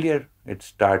started earlier. It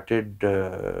started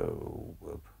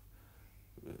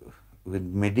with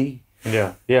MIDI.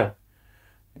 Yeah.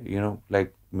 You know,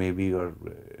 like maybe or...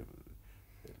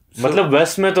 मतलब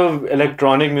waste में तो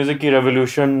electronic music की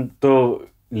revolution तो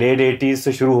late 80s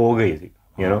से शुरू हो गई थी,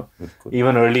 you know,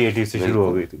 even early 80s से शुरू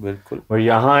हो गई थी, बिल्कुल, और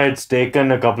यहाँ it's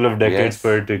taken a couple of decades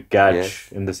for it to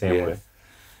catch in the same way.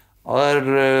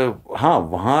 और हाँ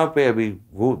वहाँ पे अभी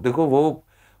वो देखो वो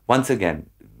once again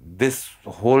this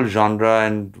whole genre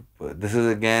and this is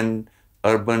again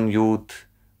urban youth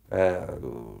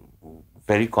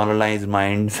very colonized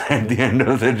minds at the end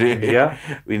of the day. Yeah.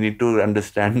 We need to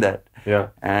understand that. Yeah.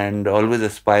 And always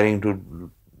aspiring to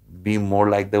be more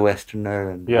like the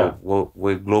westerner and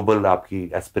वो global आपकी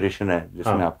aspiration है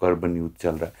जिसमें आपका urban youth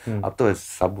चल रहा है. अब तो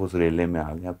सब उस रेले में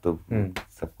आ गए, अब तो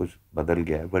सब कुछ बदल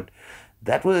गया है, but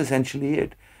that was essentially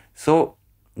it. So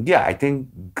yeah, I think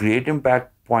great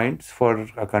impact points for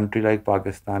a country like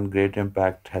Pakistan. Great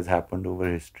impact has happened over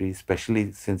history,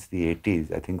 especially since the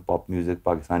 80s. I think pop music,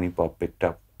 Pakistani pop picked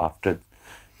up after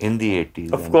in the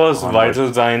 80s. Of course,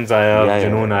 Vital Signs आया,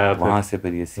 जुनून आया, वहाँ से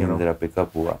फिर ये scene जरा pick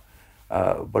up हुआ.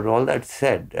 But all that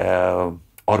said,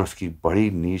 और उसकी बड़ी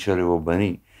niche और वो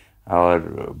बनी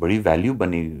और बड़ी value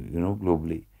बनी, you know,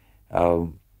 globally.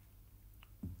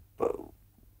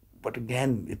 But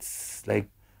again, it's like.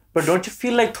 But don't you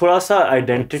feel like थोड़ा सा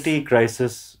identity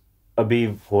crisis अभी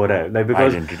हो रहा है? Like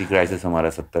because identity crisis हमारा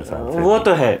 70 साल से वो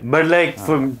तो है, but like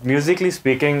for musically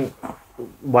speaking,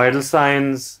 Vital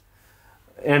Signs,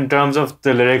 in terms of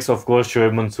the lyrics, of course,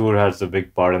 Shoaib Mansoor has a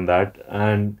big part in that,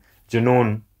 and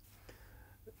Junoon,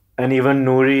 and even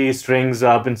Noori, Strings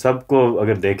Up, in सबको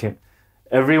अगर देखें,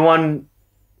 everyone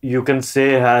you can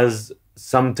say has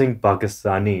something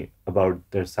Pakistani about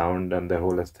their sound and their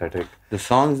whole aesthetic. The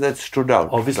songs that stood out.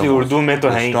 Obviously, Urdu में तो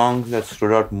है ही. The songs that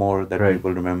stood out more, that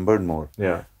people remembered more.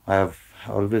 Yeah. I have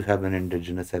always have an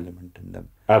indigenous element in them.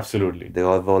 Absolutely. They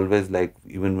have always like,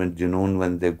 even when Junoon,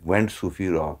 when they went Sufi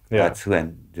rock, that's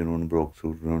when Junoon broke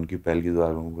through. Junoon की पहली दो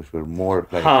albums which were more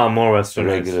like more Western,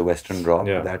 regular Western rock.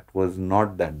 That was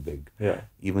not that big. Yeah.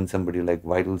 Even somebody like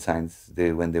Vital Signs,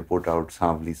 when they put out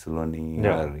Savli Saloni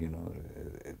or you know.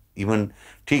 Even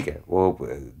ठीक है वो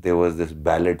there was this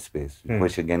ballad space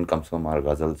which again comes from our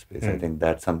ghazal space. I think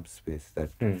that's some space that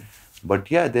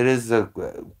but yeah there is a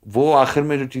वो आखिर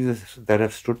में जो चीज़ें that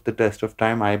have stood the test of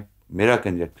time मेरा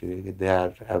conjecture है कि they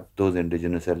have those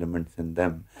indigenous elements in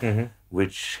them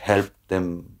which help them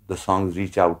the songs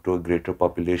reach out to a greater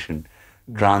population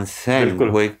transcend.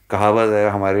 वो एक कहावत है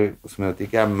हमारे उसमें होती है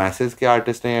कि आप masses के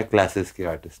artist हैं या classes के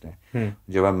artist हैं.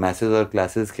 जब आप masses और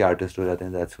classes के artist हो जाते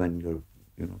हैं that's when you're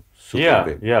you know super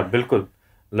big. Yeah, bilkul.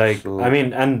 Like so, I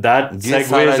mean, and that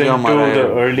segues into the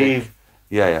early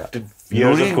years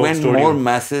Noori of Coke went Studio. more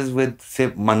masses with say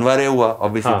Manwa हुआ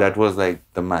obviously that was like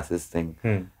the masses thing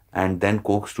and then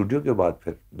Coke Studio के बाद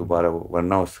फिर दोबारा वो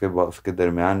वरना उसके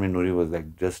दरमियान में Noori was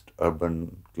like just urban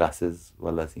classes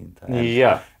वाला scene था.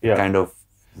 Yeah. Kind of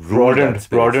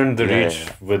broadened the reach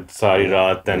with Sari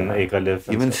Raat and Ek Aleph.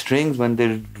 Even Strings when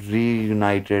they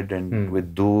reunited and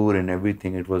with Dur and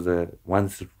everything, it was a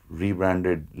once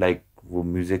rebranded like वो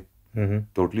music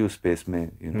totally उस space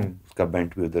में you know उसका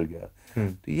bent भी उधर गया.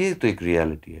 तो ये तो एक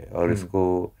reality है और इसको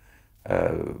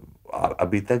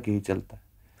अभी तक ही चलता है.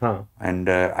 And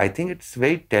I think it's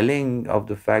very telling of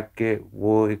the fact कि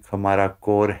वो एक हमारा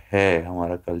core है,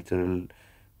 हमारा cultural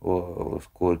उस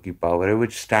कोर की पावर है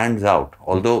which stands out.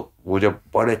 Although वो जब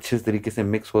बड़े अच्छे तरीके से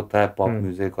मिक्स होता है पॉप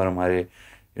म्यूजिक और हमारे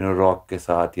you know रॉक के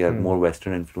साथ या more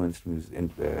western influenced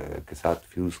म्यूजिक के साथ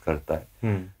फ्यूज करता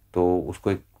है तो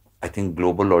उसको एक I think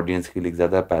global audience के लिए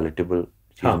ज़्यादा palatable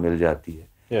चीज़ मिल जाती है.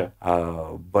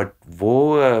 बट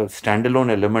वो स्टैंड अलोन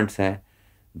एलिमेंट्स हैं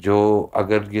जो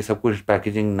अगर ये सब कुछ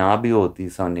पैकेजिंग ना भी होती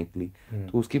सोनिकली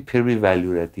तो उसकी फिर भी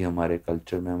वैल्यू रहती है हमारे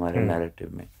कल्चर में, हमारे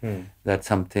नैरेटिव में. दैट्स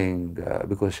समथिंग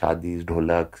बिकॉज शादीज,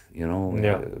 ढोलक, यू नो,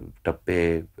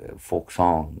 टप्पे, folk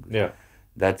song,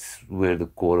 that's where the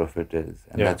core of it is,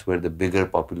 and that's where the bigger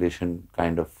population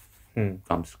kind of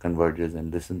converges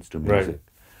and listens to music. Right.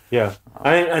 Yeah,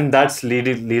 and that's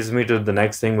leads me to the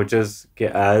next thing, which is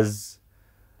as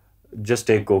just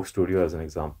take Coke Studio as an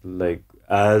example. Like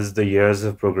as the years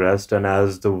have progressed and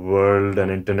as the world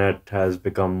and internet has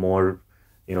become more,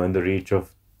 you know, in the reach of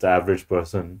the average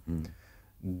person,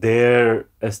 their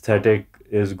aesthetic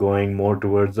is going more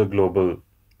towards a global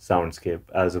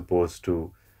soundscape as opposed to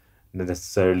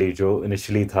necessarily जो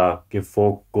initially था कि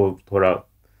folk को थोड़ा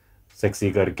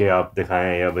sexy करके आप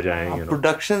दिखाएं या बजाएं, you know.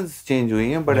 Productions change हुई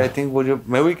हैं, but I think वो जो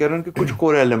मैं वही कह रहा हूँ कि कुछ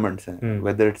core elements हैं,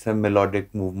 whether it's a melodic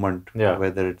movement,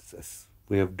 whether it's a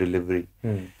way of delivery,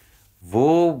 वो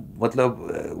मतलब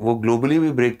वो globally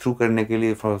भी break through करने के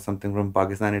लिए for something from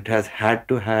Pakistan, it has had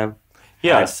to have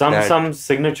some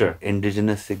signature,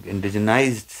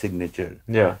 indigenized signature.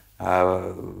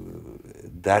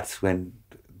 That's when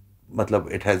मतलब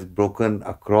it has broken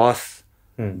across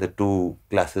the two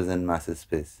classes and masses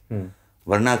space.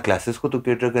 वरना classes को तो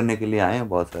cater करने के लिए आए हैं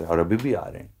बहुत सारे और अभी भी आ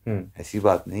रहे हैं, ऐसी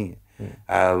बात नहीं है.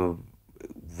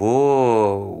 वो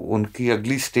उनकी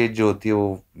अगली स्टेज जो होती है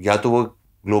वो या तो वो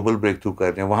ग्लोबल ब्रेक थ्रू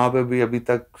कर रहे हैं, वहाँ पे भी अभी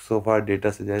तक so far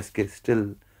data सजेस्ट कि still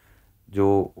जो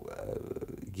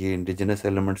ये इंडिजिनस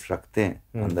एलिमेंट्स रखते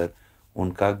हैं अंदर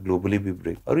उनका ग्लोबली भी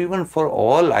ब्रेक. और even for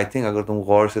all I think अगर तुम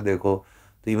गौर से देखो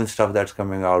तो even stuff that's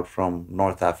coming out from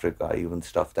North Africa, even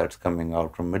stuff that's coming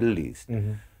out from Middle East,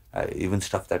 even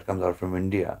stuff that comes out from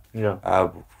India.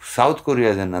 South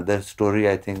Korea is another story,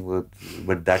 I think,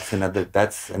 but that's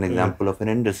an example of an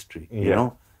industry, you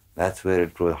know. That's where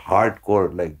it was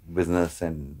hardcore like business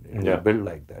and it was built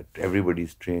like that.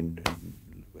 Everybody's trained, and,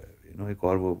 you know, एक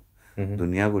और वो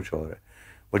दुनिया कुछ और है.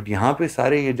 But यहाँ पे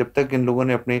सारे ये जब तक इन लोगों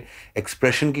ने अपने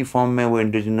एक्सप्रेशन की फॉर्म में वो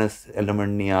इंडिजिनस एलिमेंट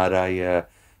नहीं आ रहा या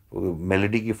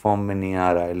मेलोडी की फॉर्म में नहीं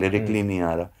आ रहा है, लिरिकली नहीं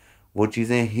आ रहा, वो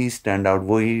चीज़ें ही स्टैंड आउट,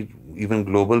 वो ही इवन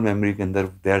ग्लोबल मेमोरी के अंदर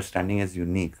they are standing as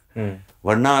unique.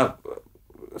 वरना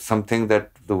something that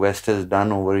the waste has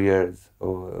done over years,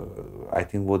 I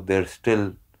think वो देर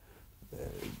still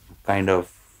kind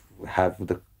of have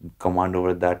the command over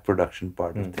that production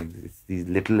part of things. It's these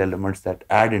little elements that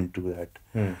add into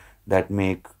that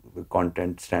make the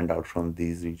content stand out from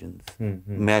these regions.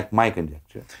 My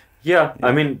conjecture.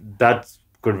 I mean that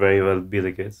could very well be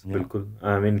the case. Bilkul.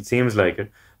 I mean it seems like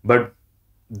it, but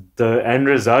the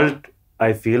end result, I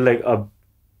feel like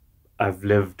I've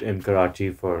lived in Karachi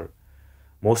for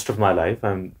most of my life,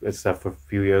 except for a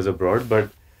few years abroad,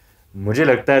 but मुझे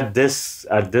लगता है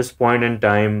at this point in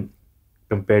time,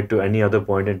 compared to any other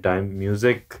point in time,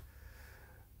 music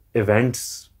events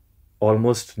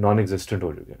almost non-existent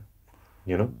हो चुके हैं,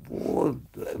 you know. वो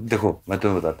देखो मैं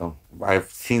तुम्हें बताता हूँ, I've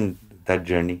seen that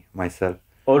journey myself.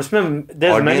 और उसमें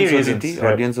there's many reasons.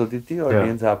 Audience होती थी,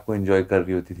 audience आपको enjoy कर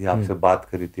रही होती थी, आपसे बात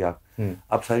कर रही थी,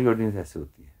 आप सारी audience ऐसे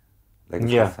होती है,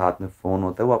 like साथ में phone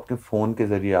होता है, वो अपने phone के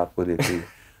जरिए आपको देती है,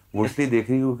 वो इसलिए देख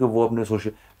रही है क्योंकि वो अपने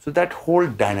social, so that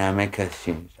whole dynamic has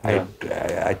changed.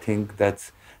 I think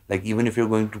that's like even if you're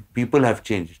going to, people have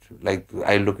changed. Like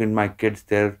I look at my kids,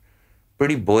 they're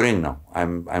pretty boring now.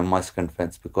 I must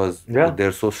confess, because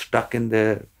they're so stuck in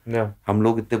their. हम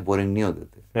लोग इतने boring नहीं होते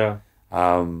थे.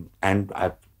 And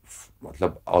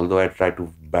मतलब although I try to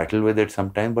battle with it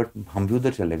sometimes, but हम भी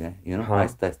उधर चले गए, you know,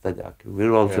 आहिस्ता जाके.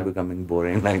 We're also becoming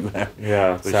boring like that.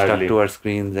 We're stuck to our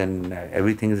screens and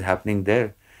everything is happening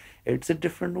there. It's a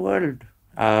different world.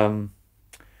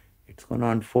 It's going to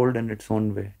unfold in its own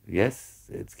way. Yes,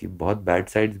 इसकी बहुत bad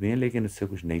sides भी हैं, लेकिन इससे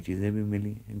कुछ नई चीज़ें भी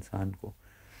मिली इंसान को.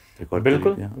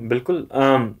 बिल्कुल.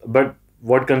 But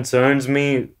what concerns me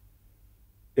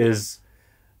is,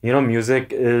 you know,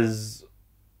 music is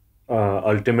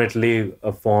ultimately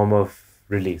a form of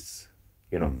release,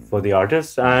 you know, for the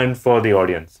artist and for the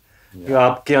audience.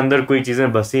 आपके अंदर कोई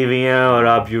चीज़ें बसी हुई हैं और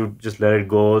आप you just let it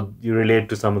go, you relate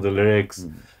to some of the lyrics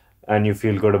and you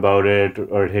feel good about it,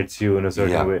 or it hits you in a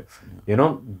certain way. You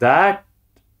know, that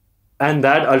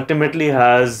ultimately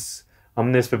has,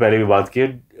 हमने इस पे पहले भी बात की,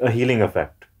 a healing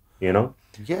effect, you know.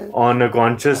 On a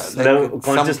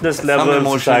consciousness level,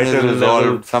 societal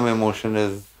level. Some emotion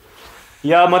is.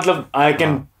 मतलब I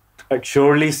can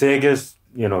surely say कि,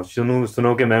 you know,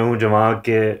 सुनो के मैं हूँ जवां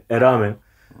के era में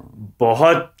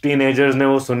बहुत teenagers ने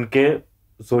वो सुन के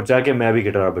सोचा कि मैं भी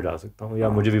गिटार बजा सकता हूँ या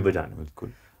मुझे भी बजाना. बिल्कुल.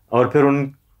 और फिर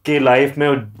उनके लाइफ में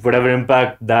whatever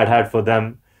impact that had for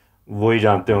them वो ही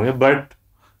जानते होंगे. But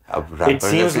it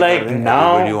seems like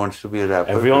now everybody wants to be a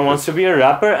rapper. Everyone wants to be a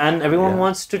rapper, and everyone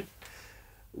wants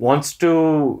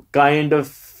to kind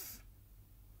of,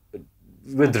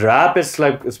 with rap,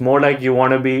 it's more like you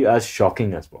want to be as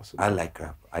shocking as possible. I like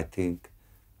rap. I think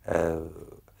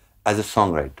as a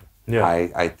songwriter,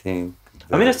 I think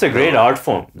it's a great art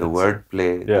form. The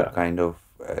wordplay, the kind of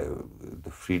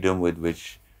the freedom with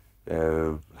which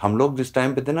हम लोग जिस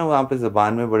time पे थे ना, वहाँ पे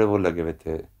ज़बान में बड़े वो लगे हुए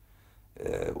थे,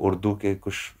 उर्दू के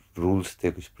कुछ rules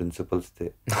थे, कुछ principles थे.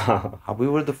 We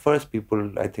were the first people,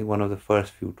 I think one of the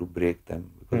first few to break them,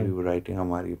 because we were writing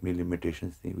हमारी अपनी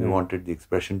limitations थी. We wanted the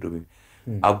expression to be.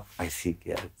 Ab I see,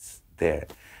 it's there.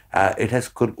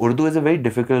 Urdu is a very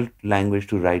difficult language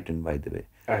to write in, by the way.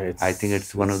 I think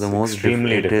it's one of the most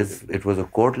extremely difficult. It was a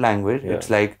court language. It's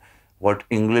like what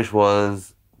English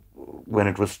was when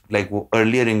it was like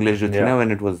earlier English,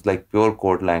 when it was like pure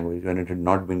court language, when it had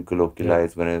not been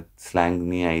colloquialized, when it slang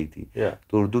nahi aayi thi.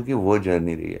 So Urdu ki wo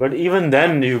journey rahi hai. But even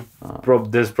then,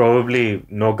 there's probably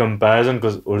no comparison,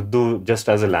 because Urdu, just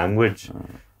as a language,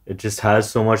 it just has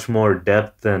so much more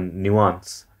depth and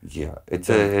nuance. Yeah, it's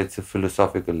a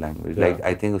philosophical language. Like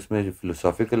I think उसमें जो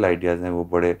philosophical ideas हैं वो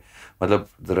बड़े, मतलब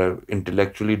जरा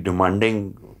intellectually demanding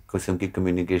किस्म की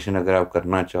communication अगर आप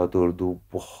करना चाहो तो उर्दू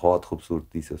बहुत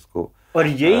खूबसूरती से उसको. और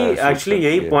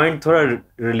यही point थोड़ा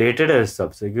related है इस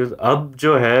सब से, क्योंकि अब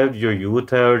जो है, जो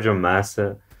youth है और जो mass है,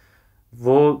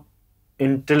 वो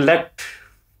intellect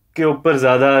के ऊपर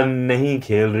ज़्यादा नहीं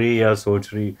खेल रही या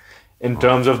सोच रही. In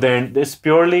terms of it's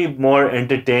purely more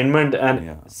entertainment and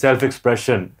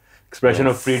self-expression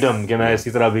of freedom, कि मैं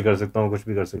इसी तरह भी कर सकता हूँ, कुछ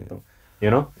भी कर सकता हूँ,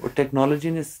 you know. वो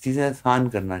टेक्नोलॉजी ने चीजें आसान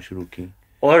करना शुरू की,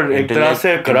 और एक तरह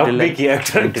से करप्ट भी किया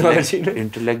टेक्नोलॉजी ने.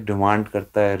 इंटेलेक्ट डिमांड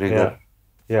करता है rigour,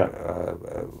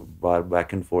 bar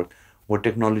back and fourth. वो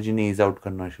टेक्नोलॉजी ने ईज आउट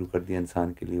करना शुरू कर दिया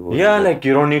इंसान के लिए. वो like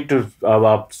you don't need to, अब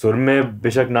आप सुर में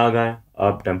बेशक ना गाएं,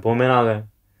 आप टेम्पो में ना गाएं,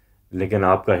 लेकिन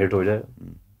आपका हिट हो जाएगा,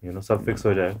 you know, सब फिक्स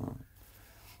हो जाएगा.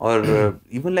 और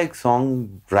even like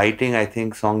song writing, I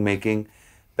think song making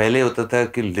पहले होता था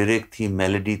कि लिरिक थी,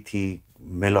 मेलोडी थी,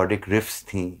 मेलोडिक रिफ्स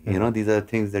थी, you know, these are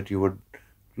things that you would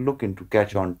look into,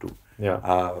 catch on to.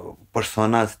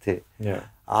 Personas थे.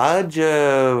 आज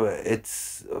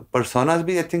इट्स पर्सोनास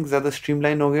भी आई थिंक ज़्यादा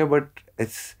स्ट्रीमलाइन हो गया, बट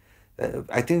इट्स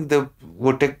आई थिंक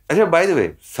वो अच्छा, बाय द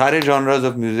वे, सारे जॉनर्स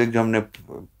ऑफ म्यूजिक जो हमने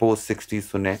पोस्ट 60s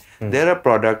सुने, there are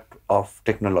product of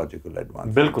technological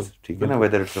advance. बिल्कुल, ठीक है ना,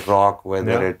 whether it's rock,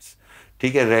 whether it's,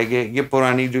 ठीक है, reggae, ये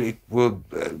पुरानी जो वो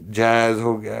jazz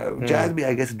हो गया, jazz भी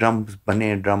I guess drums बने,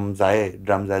 drums आए,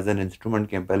 drums as an instrument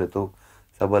came. पहले तो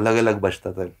सब अलग अलग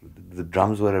बजता था. The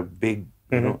drums were a big,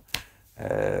 you know,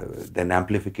 then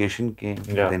amplification came,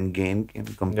 then gain came,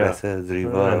 compressors,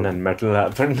 reverb, and then metal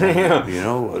happened. You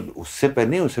know, उससे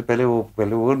पहले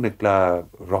वो निकला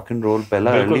rock and roll,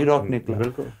 पहला early rock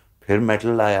निकला, फिर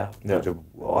मेटल आया, जब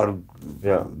और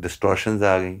डिस्टॉर्शंस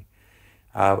आ गई.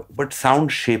 But sound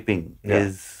shaping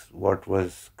is what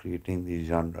was creating these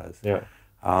genres.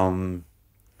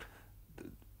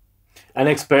 An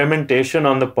experimentation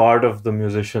on the part of the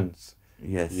musicians.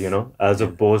 Yes. You know, as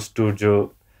opposed to jo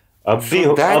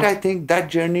I think that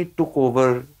journey took over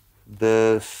the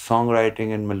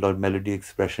songwriting and melody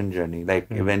expression journey.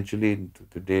 Like eventually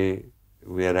today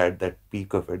we are at that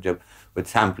peak of it, with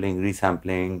sampling,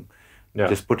 resampling,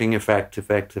 just putting effects,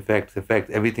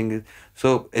 everything is, so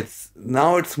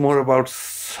it's more about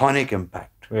sonic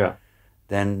impact.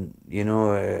 Then, you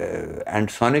know,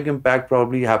 and sonic impact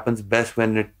probably happens best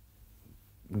when it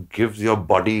gives your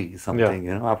body something,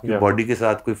 you know, आपकी body के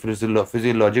साथ कोई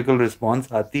physiological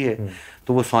response आती है,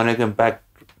 तो वो sonic impact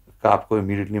का आपको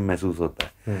immediately महसूस होता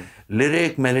है.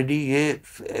 लिरिक, मेलोडी, ये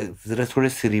जरा थोड़े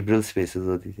cerebral spaces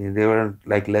होती थी. They were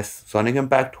like less sonic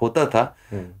impact होता था,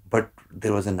 but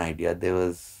there was an idea, there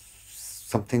was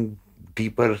something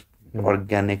deeper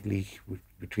organically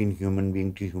between human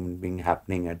being to human being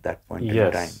happening at that point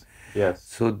in time.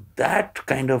 So that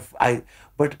kind of,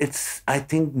 but it's, I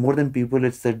think more than people,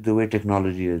 it's that the way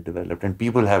technology is developed, and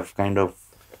people have kind of,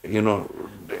 you know,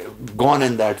 gone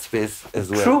in that space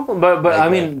as well. True, but like I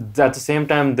mean, at the same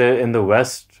time, in the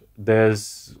West,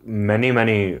 there's many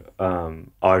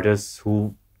artists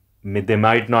who they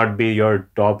might not be your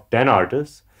top 10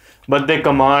 artists, but they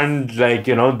command, like,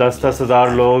 you know,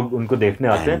 10,000 लोग उनको देखने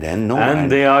आते हैं,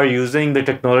 and they are using the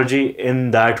technology in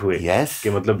that way. Yes, कि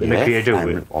मतलब in a creative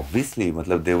way. Obviously,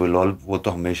 मतलब they will all, वो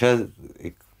तो हमेशा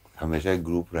एक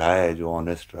group रहा है जो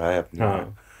honest रहा है अपने,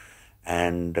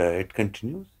 and it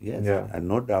continues. Yes, and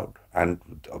no doubt. And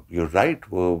you're right,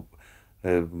 वो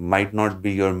might not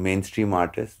be your mainstream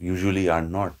artists, usually are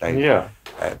not.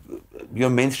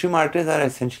 Your mainstream artists are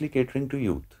essentially catering to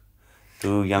youth.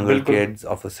 to younger kids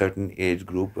of a certain age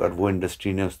group, और वो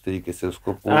industry ने उस तरीके से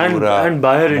उसको पूरा and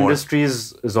Bahar industries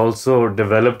is also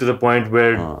developed to the point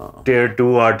where tier 2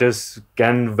 artists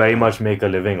can very much make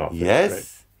a living off yes, it. Right?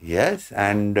 Yes,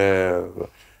 and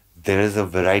there is a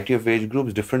variety of age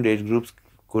groups, different age groups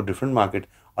को different market.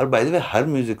 और by the way her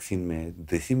music scene में,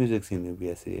 देसी music scene में भी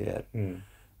ऐसे है यार.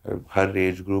 हर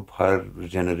age group, हर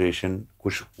generation,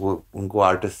 कुछ वो उनको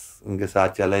आर्टिस्ट उनके साथ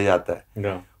चला जाता है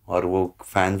और वो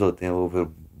फैंस होते हैं, वो फिर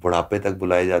बुढ़ापे तक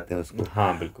बुलाए जाते हैं उसको.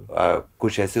 हाँ बिल्कुल.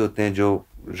 कुछ ऐसे होते हैं जो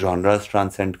जॉनरास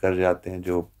ट्रांसेंड कर जाते हैं,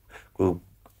 जो को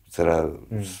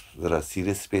ज़रा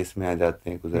सीरियस स्पेस में आ जाते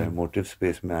हैं, कुछ ज़रा इमोटिव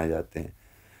स्पेस में आ जाते हैं,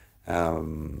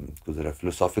 कुछ ज़रा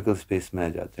फिलोसॉफिकल स्पेस में आ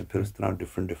जाते हैं. फिर उस तरह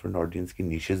डिफरेंट ऑडियंस की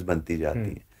नीशेस बनती जाती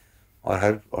हैं और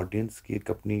हर ऑडियंस की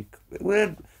एक अपनी.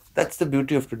 That's the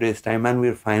beauty of today's time, and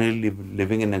we're finally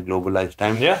living in a globalized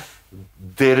time. Yeah.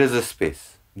 There is a space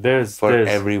there's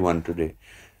everyone today.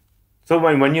 So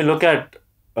when you look at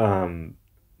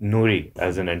Noori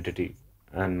as an entity,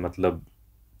 and मतलब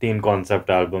 3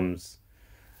 concept albums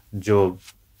जो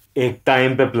एक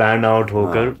time पे plan out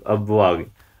होकर अब वो आ गई.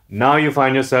 Now you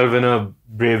find yourself in a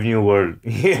brave new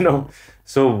world, you know.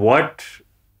 So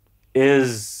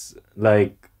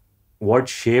what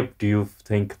shape do you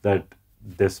think that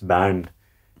this band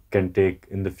can take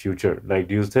in the future? Like,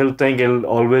 do you still think it'll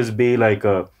always be like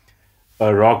a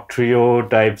rock trio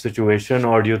type situation,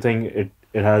 or do you think it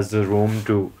has the room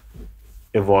to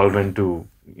evolve into,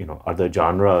 you know, other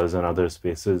genres and other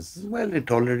spaces? Well,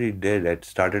 it already did. It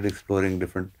started exploring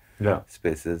different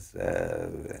spaces.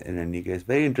 In any case,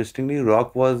 very interestingly,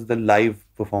 rock was the live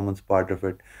performance part of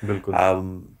it. बिल्कुल.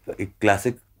 एक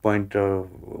classic point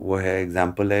वो है,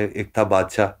 example है, एक था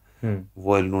बादशाह.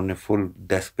 वो इन्होंने फुल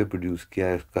डेस्क पे प्रोड्यूस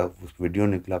किया, उसका उस वीडियो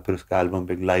निकला, फिर उसका एल्बम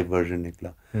पे एक लाइव वर्जन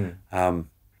निकला.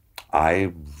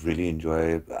 I really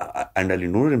enjoy, and Ali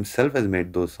Noor himself has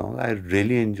made those songs. I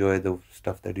really enjoy the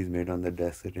stuff that he's made on the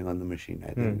desk, sitting on the machine.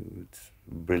 I think it's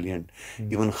brilliant.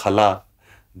 Even Khala,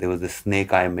 there was the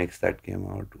Snake Eye mix that came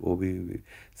out. वो भी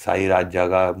साई रात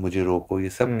जागा, मुझे रोको, ये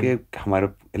सब के हमारे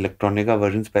इलेक्ट्रॉनिका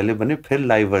वर्जन्स पहले बने, फिर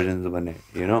लाइव वर्जन्स बने,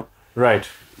 you know. Right.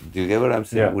 Do you get what I'm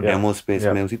saying? वो डेमो स्पेस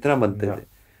में उसी तरह बनते थे.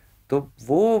 तो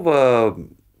वो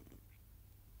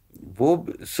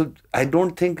so I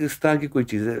don't think इस तरह की कोई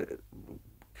चीज़ है.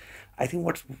 I think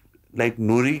what's like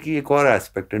Noori की एक और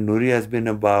aspect है. Noori has been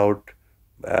about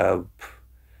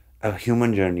a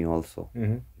human journey also.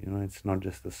 You know, it's not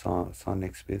just the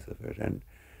sonic space of it. And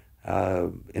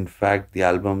in fact, the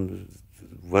albums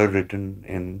were written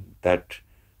in that,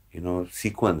 you know,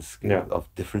 sequence of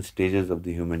different stages of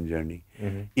the human journey.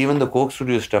 Even the Coke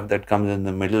Studio stuff that comes in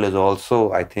the middle is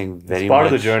also, I think, very it's part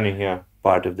much of the journey. Yeah,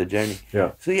 part of the journey.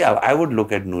 Yeah. So yeah, I would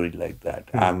look at Noori like that.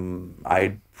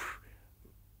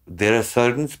 There are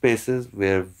certain spaces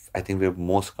where I think we're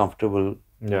most comfortable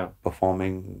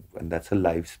performing, and that's a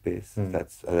live space.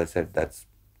 That's, as I said, that's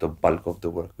the bulk of the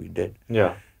work we did.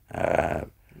 Yeah.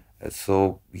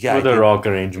 So yeah, with the rock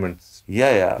arrangements.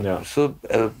 Yeah. So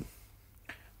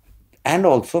and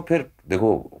also फिर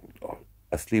देखो,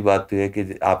 असली बात तो है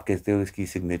कि आप कहते हो इसकी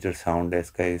सिग्नेचर साउंड है,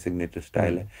 इसका ये सिग्नेचर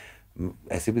स्टाइल है.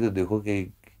 ऐसे भी तो देखो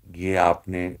कि ये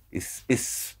आपने इस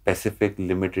स्पेसिफिक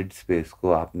लिमिटेड स्पेस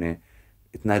को आपने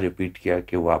इतना रिपीट किया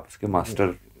कि वो आप उसके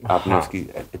मास्टर आपने उसकी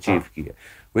अचीव किया,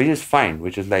 which is fine,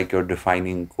 which is like your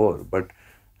defining core. But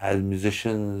as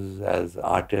musicians, as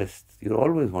artists, you're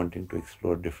always wanting to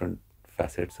explore different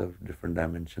facets of different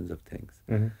dimensions of things.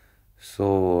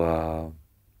 So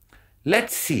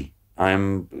let's see.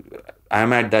 I'm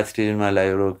at that stage in my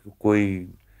life where कोई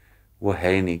वो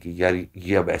है ही नहीं कि यार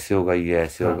ये अब ऐसे होगा, ये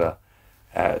ऐसे होगा.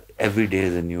 Every day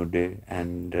is a new day,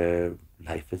 and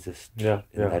life is just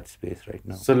in that space right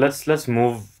now. So let's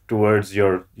move towards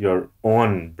your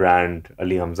own brand,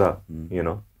 Ali Hamza, you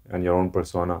know, and your own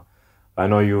persona. I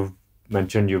know you've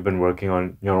mentioned you've been working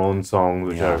on your own songs,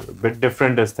 which are a bit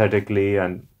different aesthetically,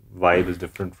 and vibe is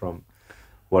different from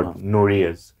what Noori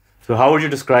is. So how would you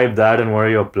describe that, and what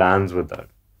are your plans with that?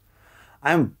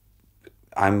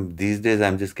 I'm these days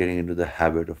I'm just getting into the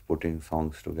habit of putting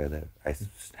songs together. I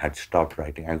had stopped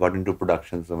writing. I got into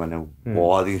production, so मैंने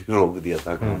बहुत ही रोक दिया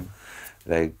था काम.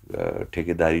 Like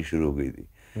ठेकेदारी शुरू हो गई थी.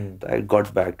 So I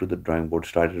got back to the drawing board,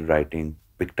 started writing,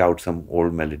 picked out some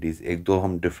old melodies. एक दो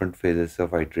हम different phases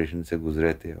of iteration से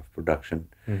गुजरे थे of production.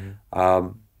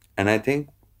 And I think,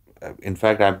 in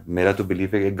fact, मेरा तो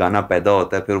belief है कि गाना पैदा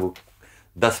होता है, फिर वो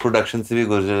 10 प्रोडक्शन से भी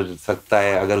गुजर सकता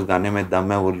है. अगर उस गाने में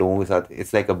दम है, वो लोगों के साथ,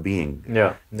 it's like a being.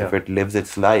 If it lives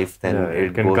its life, then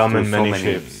it can goes come through in so many many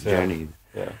shapes. journeys.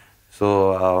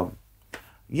 So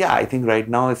I think right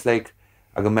now it's like,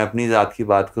 अगर मैं अपनी ज़ात की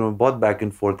बात करूँ, बहुत back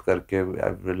and forth करके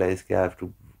I've realized कि I have to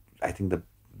I think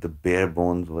the bare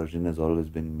bones version has always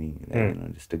been me,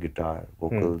 like, just a guitar,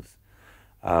 vocals.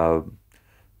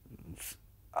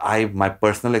 My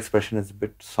personal expression is a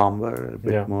bit somber, a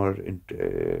bit more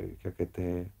क्या कहते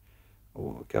हैं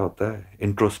वो क्या होता है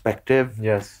introspective,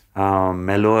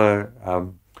 mellower.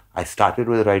 I started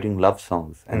with writing love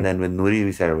songs, and then with Noori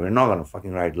we said we're not gonna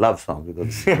fucking write love songs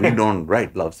because we don't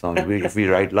write love songs. If we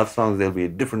write love songs, there'll be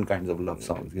different kinds of love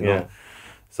songs, you know.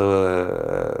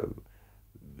 So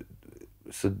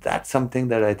that's something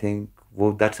that I think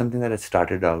that's something that I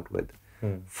started out with.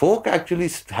 Folk actually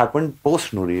happened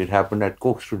post Noori. It happened at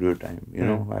Coke Studio time, you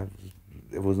know.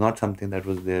 It was not something that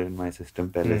was there in my system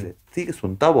पहले से. ठीक है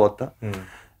सुनता बहुत था,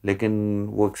 लेकिन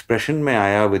वो expression में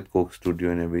आया with Coke Studio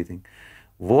and everything.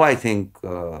 वो I think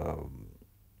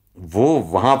वो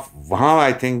वहाँ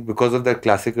I think because of that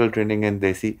classical training and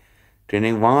देसी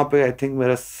ट्रेनिंग वहाँ पे आई थिंक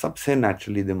मेरा सबसे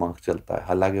नेचुरली दिमाग चलता है,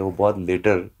 हालांकि वो बहुत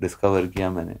लेटर डिस्कवर किया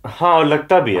मैंने. हाँ और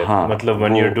लगता भी है, मतलब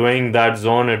when you're doing that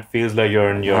zone it feels like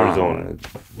you're in your zone,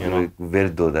 you know.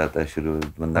 विरद हो जाता है शुरू,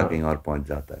 बंदा कहीं और पहुंच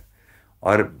जाता है.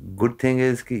 और गुड थिंग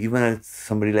इज कि even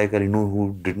somebody like Arinu who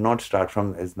did not start from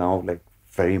is now like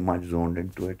very much zoned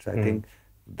into it. So I think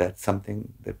that's something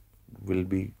that will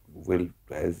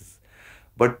as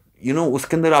but you know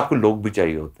उसके अंदर आपको लोग भी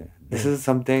चाहिए होते हैं. This is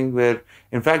something where,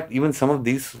 in fact, even some of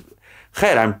these,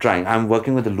 I'm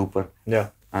working with a looper. Yeah.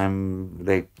 I'm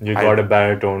like... You got a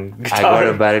baritone guitar. I got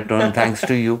a baritone thanks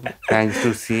to you, thanks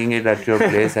to seeing it at your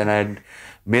place. And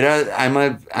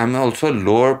I'm also a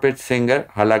lower pitch singer.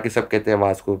 हालांकि सब कहते हैं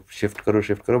आवाज को shift करो,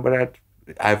 but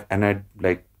I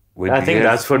like... I think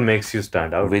that's what makes you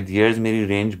stand out. With years, मेरी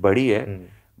range बढ़ी है,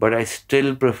 but I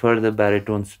still prefer the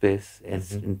baritone space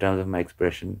in terms of my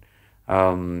expression.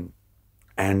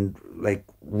 And like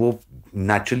वो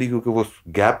नेचुरली क्योंकि वो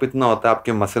गैप इतना होता है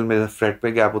आपके मसल में, फ्रेट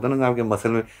पे गैप होता है ना आपके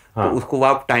मसल में, तो उसको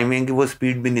आप टाइमिंग की वो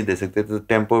स्पीड भी नहीं दे सकते, तो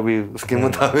टेम्पो भी उसके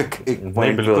मुताबिक एक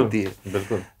पॉइंट पे होती है.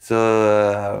 सो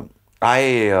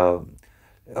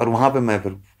और वहाँ पे मैं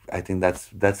फिर I think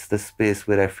that's the space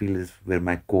where I feel is where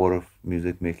my core of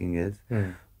music making is.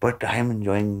 But I am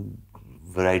enjoying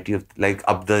variety of like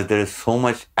up there is so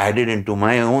much added into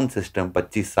my own system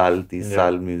 25 साल 30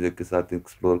 साल music के साथ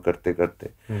explore करते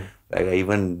like I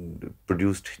even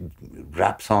produced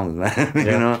rap songs, man.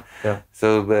 You know. So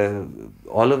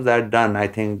all of that done, I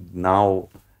think now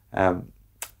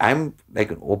I'm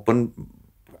like I'm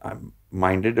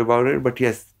minded about it, but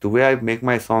yes, the way I make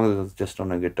my songs is just on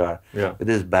a guitar. With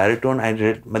this baritone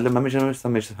मतलब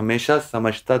हमेशा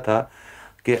समझता था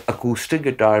कि acoustic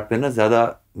guitar पे ना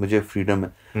ज़्यादा मुझे freedom है,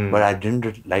 but I didn't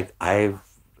like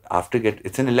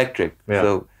it's an electric,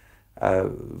 so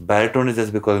baritone is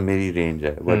just because मेरी range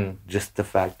है, but just the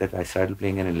fact that I started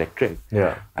playing an electric,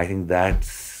 I think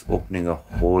that's opening a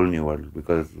whole new world,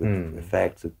 because with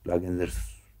effects, with plugins, there's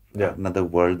another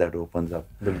world that opens up.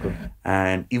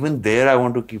 And even there I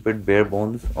want to keep it bare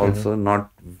bones also, not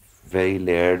very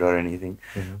layered or anything,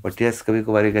 but yes, कभी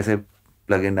कभार कैसे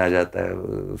plugin आ जाता है,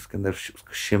 उसके अंदर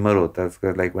shimmer होता है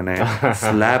उसका, like when I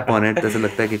slap on it ऐसा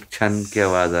लगता है कि छन की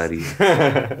आवाज आ रही है,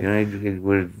 you know,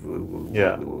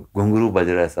 घुंघरू बज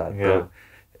रहा है साथ, तो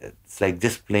it's like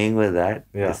just playing with that,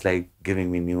 it's like giving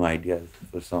me new ideas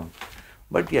for songs.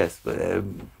 But yes,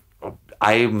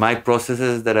 my process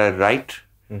is that I write,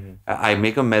 I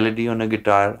make a melody on a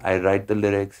guitar, I write the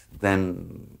lyrics, then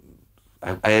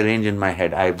I arrange in my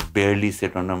head. I barely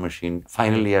sit on a machine.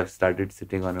 Finally, I've started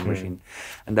sitting on a machine,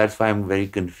 and that's why I'm very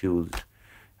confused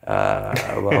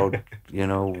about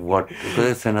because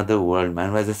it's another world,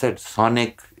 man. As I said,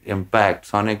 sonic impact,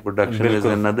 sonic production is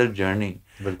another journey.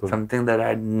 Something that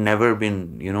I'd never been,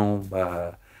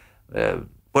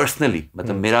 personally.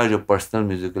 मतलब मेरा जो personal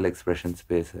musical expression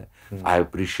space है, I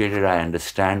appreciate it. I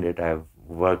understand it. I've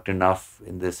worked enough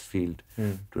in this field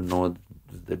to know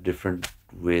the different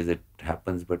ways it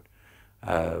happens, but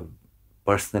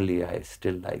personally I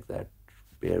still like that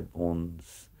bare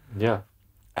bones,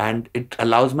 and it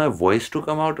allows my voice to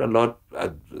come out a lot.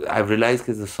 I've realized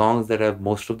because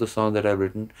most of the songs that I've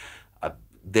written,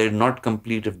 they're not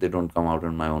complete if they don't come out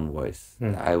in my own voice.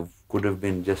 I could have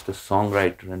been just a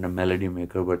songwriter and a melody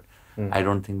maker, but I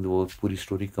don't think वो पूरी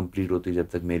story complete होती जब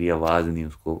तक मेरी आवाज नहीं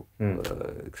उसको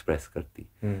express करती.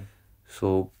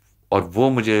 So और वो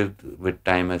मुझे with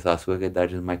time एहसास हुआ कि that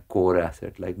is my core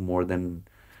asset, like more than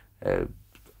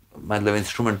मतलब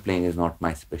instrument playing is not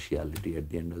my speciality at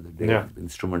the end of the day.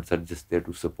 Instruments are just there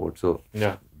to support, so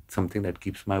something that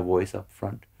keeps my voice up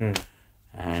front,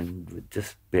 and with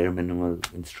just bare minimal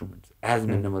instruments, as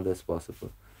minimal as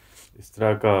possible. इस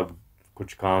तरह का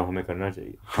कुछ काम हमें करना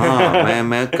चाहिए. हाँ,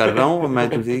 मैं कर रहा हूँ. मैं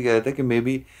तुझे ही कह रहा था कि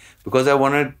maybe because I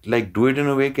want to like do it in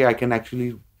a way कि I can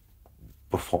actually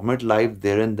perform it live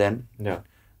there and then. Yeah.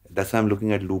 That's why I'm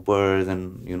looking at loopers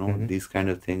and you know these kind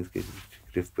of things. कि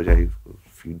riff बजाई उसको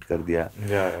feed कर दिया.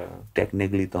 Yeah.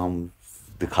 Technically तो हम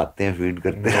दिखाते हैं feed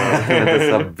करते हैं तो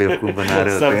सब बेवकूफ बना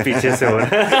रहे होते हैं. सब पीछे से हो रहा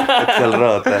है. चल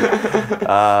रहा होता है.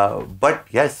 But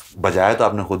yes, बजाया तो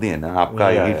आपने खुद ही है ना. आपका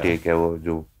ही take है वो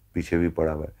जो पीछे भी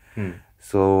पड़ा हुआ है.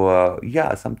 So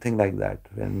yeah, something like that.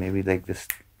 Well, maybe like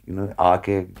just you know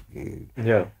आके.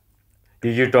 Yeah.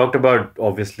 You talked about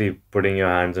obviously putting your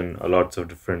hands in lots of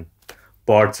different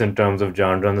pots in terms of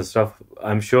genre and stuff.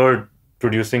 I'm sure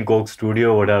producing Coke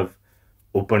Studio would have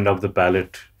opened up the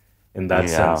palette in that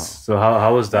sense. So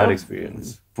how was that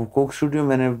experience? Coke Studio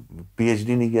मैंने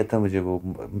PhD नहीं किया था, मुझे वो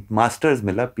masters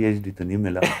मिला, PhD तो नहीं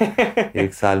मिला.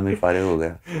 1 साल में फारिग हो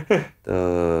गया. तो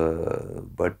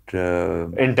but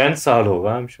intense साल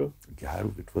होगा I'm sure. यार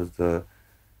it was the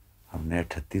हमने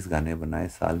 38 गाने बनाए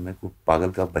साल में. कोई पागल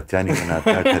का बच्चा नहीं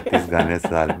बनाता 38 गाने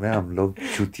साल में. हम लोग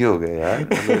चूतिए हो गए यार.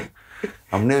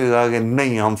 हमने भी कहा कि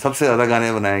नहीं हम सबसे ज्यादा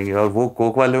गाने बनाएंगे, और वो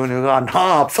कोक वाले ने कहा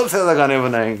हाँ आप सबसे ज्यादा गाने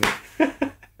बनाएंगे.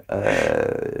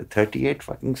 38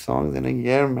 fucking songs in a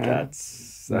year, man.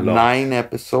 That's a lot. 9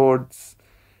 episodes,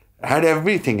 had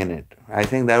everything in it. I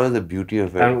think that was the beauty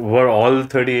of it. And were all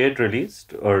 38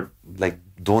 released or like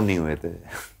 2 नहीं हुए थे.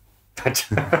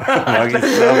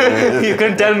 You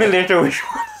can tell me later which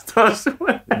ones.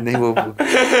 नहीं वो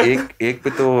एक पे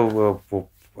तो वो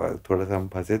थोड़ा सा हम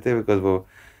फंसे थे बिकॉज वो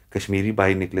कश्मीरी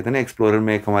भाई निकले थे ना. एक्सप्लोरर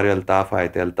में एक हमारे अल्ताफ आए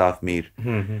थे, Altaf Mir.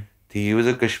 He was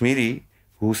a Kashmiri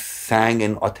who sang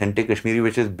in authentic Kashmiri,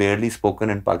 which is barely spoken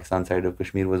in Pakistan side of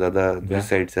Kashmir. वो ज़्यादा this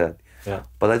side से आती.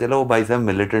 पता चला वो भाई साहब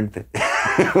militant थे.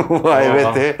 वो आए हुए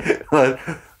थे. और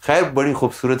खैर बड़ी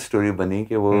खूबसूरत स्टोरी बनी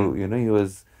कि वो you know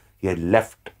he had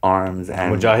left arms and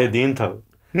Mujahideen था.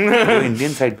 वो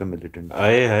इंडियन साइड पे militant.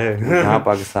 आए यहाँ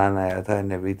पाकिस्तान आया था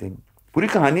and everything. पूरी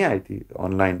कहानी आई थी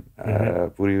ऑनलाइन.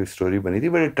 पूरी स्टोरी बनी थी,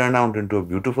 but it turned out into a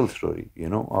beautiful story, you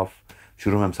know, of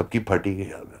शुरू में हम सबकी फटी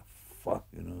गई. Fuck,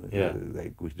 you know,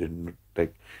 like we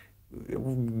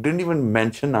didn't even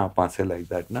mention our paase like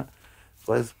that, na.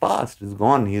 So it's past, it's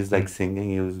gone. He's like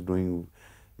singing, he was doing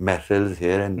mehfils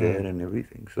here and there and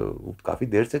everything. So काफी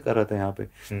देर से कर रहा था यहाँ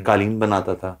पे. कालीन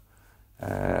बनाता था,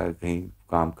 कहीं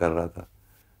काम कर रहा था.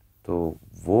 तो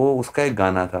वो उसका एक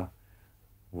गाना था,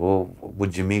 वो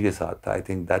जिमी के साथ था. I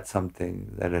think that's something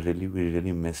that we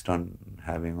really missed on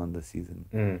having on the season.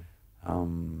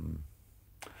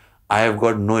 I have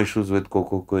got no issues with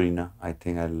Coco Corina. I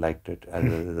think I liked it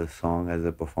as a song, as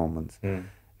a performance.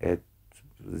 It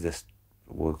just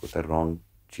the wrong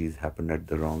cheese happened at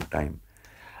the wrong time.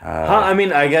 I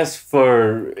mean, I guess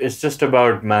it's just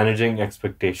about managing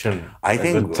expectation. I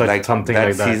think like something that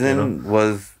like that season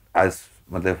was, as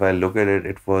if I look at it,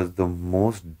 it was the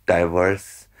most diverse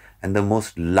and the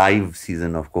most live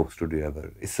season of Coke Studio ever.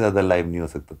 इससे ज़्यादा live नहीं हो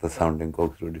सकता था sound in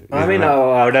Coke Studio. I mean,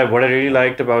 what I really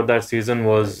liked about that season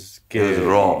was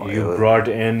you brought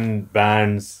in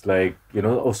bands like, you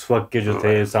know, उस वक्त के जो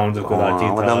थे sounds of Karachi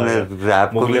था, मतलब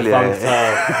rap को भी ले आए,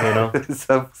 you know,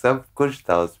 सब कुछ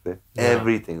था उस पे.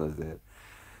 Everything was there.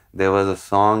 There was a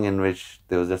song in which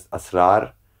there was just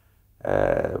Asrar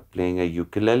playing a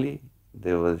ukulele.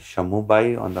 There was Shamu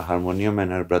Bai on the harmonium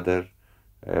and her brother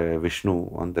Vishnu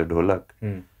on the dholak.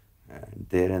 And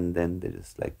there and then they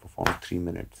just like performed 3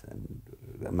 minutes,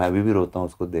 and मैं भी रोता हूँ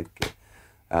उसको देख के.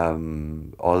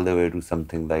 All the way to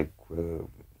something like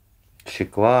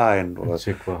Shikwa and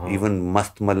even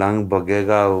Mast Malang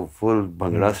Bagega, full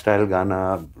Bhangra style गाना,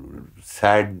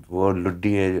 sad वो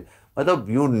लुड्डी है. मतलब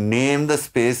you name the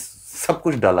space, सब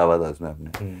कुछ डाला हुआ था उसमें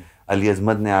आपने. अली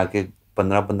अजमत ने आके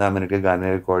 15 मिनट के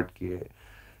गाने रिकॉर्ड किए.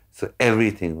 So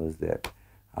everything was there.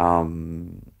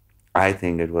 I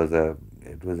think it was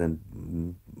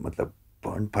मतलब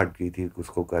burn फट गई थी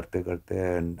उसको करते करते.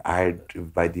 And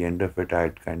by the end of it I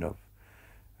had kind of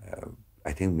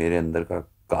I think मेरे अंदर का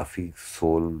काफी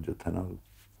सोल जो था ना,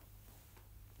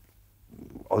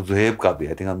 और जुहेब का भी,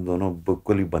 I think हम दोनों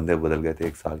बिल्कुल ही बंदे बदल गए थे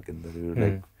 1 साल के अंदर.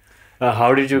 Like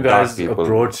how did you guys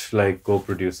approach like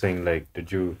co-producing? Like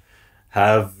did you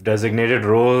have designated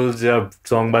roles या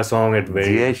song by song it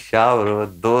varied? ये शाह और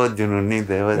 2 जुनूनी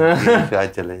थे, बस शाह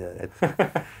चले जा रहे थे.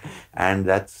 And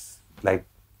that's like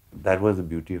that was the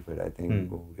beauty of it, I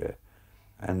think.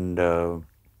 And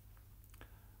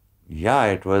yeah,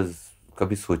 it was,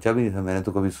 कभी सोचा भी नहीं था. मैंने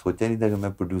तो कभी सोचा नहीं था कि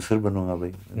मैं प्रोड्यूसर बनूंगा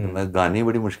भाई. मैं गाने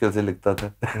बड़ी मुश्किल से लिखता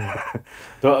था.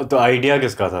 तो आइडिया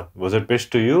किसका था? Was it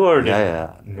pitched to you or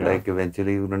yeah. Like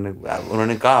eventually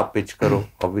उन्होंने कहा pitch करो.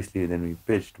 Obviously then we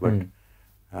pitched, but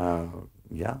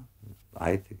yeah,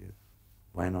 I think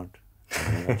why not?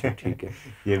 अच्छा ठीक है.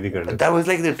 ये भी कर लेते. That was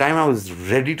like the time I was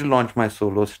ready to launch my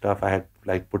solo stuff. I had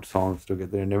like put songs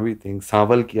together and everything.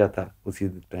 सांवल किया था उसी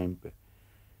टाइम पे.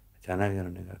 अचानक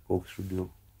उन्होंने कहा Coke studio,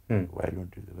 why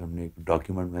don't you? हमने एक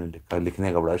डॉक्यूमेंट मैंने लिखा,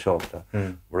 लिखने का बड़ा शौक था,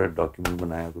 बड़ा डॉक्यूमेंट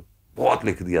बनाया, तो बहुत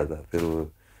लिख दिया था. फिर वो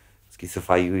उसकी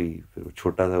सफाई हुई, फिर वो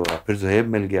छोटा सा हुआ, फिर ज़ुहैब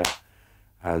मिल गया.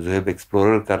 ज़ुहैब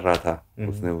एक्सप्लोरर कर रहा था,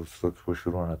 उसने उस वक्त वो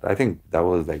शुरू होना था. I think that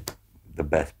was like the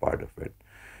best part of it.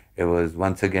 It was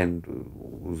once again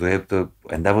Zuhaib to,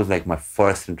 and that was like my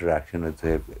first interaction with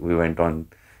Zuhaib. We went on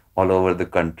all over the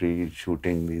country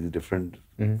shooting these different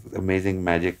amazing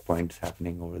magic points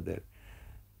happening over there.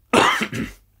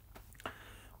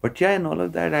 But yeah, in all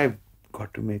of that, I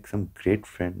got to make some great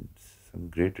friends,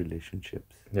 some great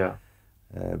relationships. Yeah.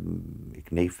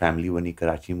 एक नई family बनी,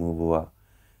 Karachi move हुआ.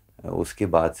 उसके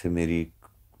बाद से मेरी एक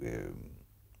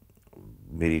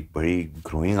बड़ी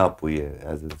ग्रोइंग अप हुई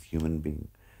है एज अ ह्यूमन बीइंग,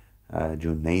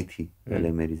 जो नई थी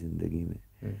पहले मेरी ज़िंदगी में.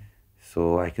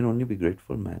 सो I can only be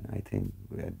grateful man. I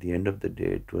think at the end of the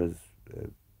day it was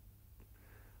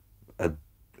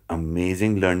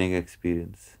amazing learning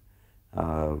experience.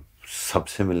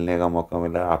 सबसे मिलने का मौका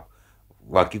मिला. आप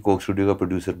वाकई कोक स्टूडियो का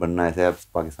प्रोड्यूसर बनना ऐसे आप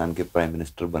पाकिस्तान के प्राइम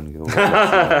मिनिस्टर बन गए हो.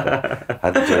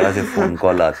 हर जगह से फ़ोन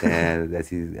कॉल आते हैं,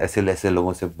 ऐसे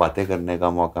लोगों से बातें करने का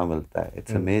मौका मिलता है.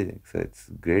 It's amazing. So it's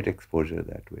great exposure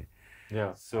that way.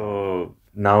 Yeah, so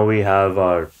now we have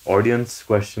our audience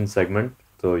question segment.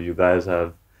 So you guys have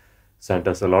sent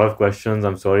us a lot of questions.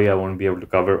 I'm sorry I won't be able to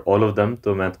cover all of them.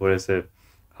 So मैं थोड़े से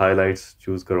highlights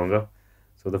choose करूँगा.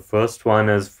 So the first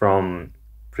one is from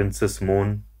Princess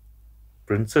Moon,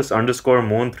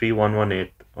 Princess_Moon 3118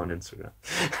 on Instagram.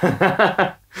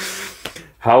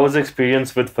 How was the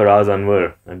experience with Faraz Anwar?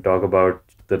 And talk about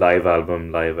the live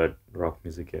album, live at Rock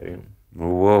Music Area.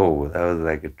 Whoa, that was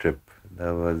like a trip.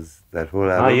 That whole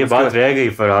album. हाँ, ये बात रह गई.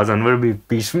 फराज अनवर भी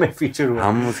बीच में feature हुआ.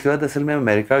 हम उसके बाद असल में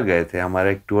अमेरिका गए थे. हमारा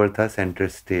एक टूर था centre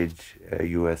stage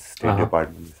US state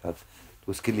department के साथ.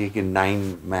 तो उसके लिए कि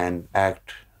 9-man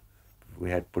act we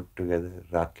had put together.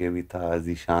 राके भी था,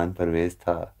 जीशान परवेज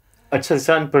था. अच्छा,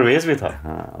 जीशान परवेज भी था.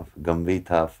 हाँ, गम्बी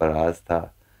था, फराज था,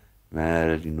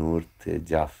 मैं, अली नूर थे,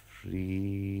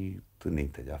 जाफरी तो नहीं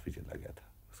था, जाफरी चला गया था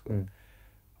उसको.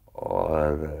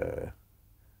 और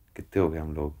कितने हो गए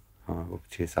हम लोग? हाँ, वो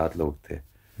 6-7 लोग थे.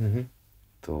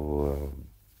 तो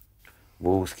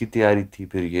वो उसकी तैयारी थी.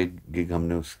 फिर ये गिग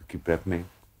हमने उसकी प्रेप में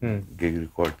गिग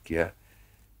रिकॉर्ड किया.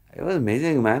 It was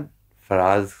amazing man.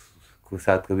 Faraz के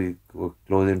साथ कभी वो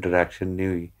क्लोज इंटरेक्शन नहीं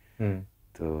हुई.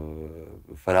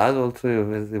 तो फराज ऑल्सो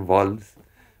इवॉल्व्स.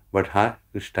 बट हाँ,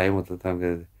 कुछ टाइम होता था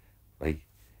भाई,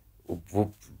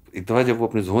 वो एक दफा जब वो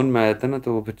अपने जोन में आया था ना,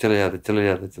 तो वो फिर चले जाते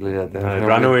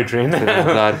रनअवे ट्रेन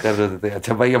इंतजार कर रहे थे.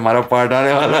 अच्छा भाई, हमारा पार्ट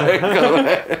आने वाला है, कब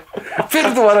है? फिर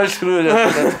दोबारा शुरू हो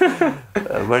जाता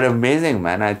था. But amazing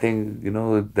man. I think you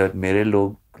know that मेरे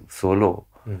लोग solo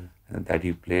that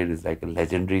he played is like a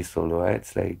legendary solo.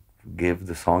 It's like gave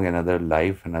the song another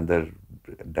life, another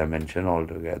dimension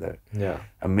altogether. Yeah,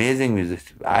 amazing music.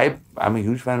 I'm a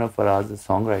huge fan of Faraz's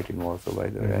songwriting also, by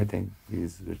the way. I think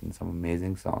he's written some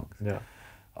amazing songs. Yeah.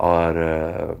 Or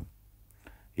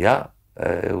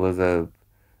it was a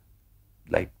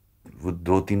like वो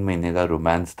 2-3 महीने का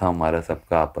romance था हमारा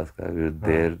सबका आपस का. We were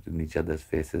there in each other's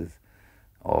faces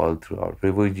all throughout.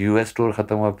 फिर वो US tour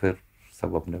खत्म हुआ, फिर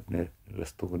सब अपने अपने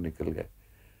रास्तों को निकल गए.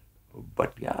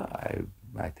 But yeah,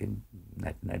 I think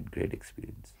net great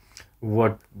experience.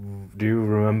 What do you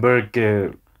remember के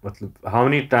मतलब how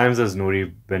many times has Noori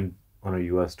been on a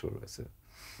US tour वैसे?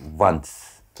 Once.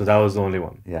 So that was the only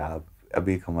one. Yeah,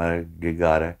 अभी हमारा गिग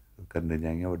आ रहा है, करने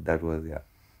जाएंगे. But that was yeah.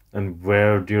 And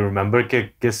where do you remember के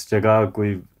किस जगह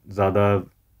कोई ज़्यादा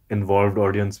involved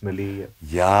audience मिली?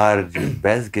 यार,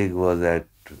 best gig was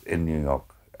in New York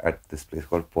at this place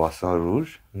called Poisson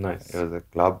Rouge. Nice. It was a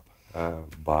club,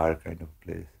 bar kind of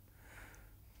place.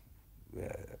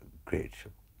 Great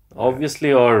show.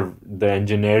 Obviously, or the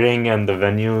engineering and the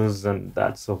venues, and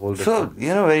that's a whole different. So,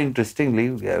 you know, very interestingly,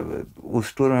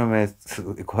 उस tour में मैं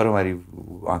एक और हमारी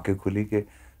आंखें खुली कि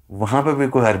वहाँ पे भी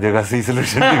कोई हर जगह सही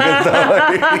सोल्यूशन नहीं करता.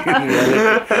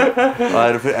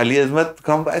 और फिर अली अजमत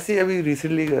कम ऐसे अभी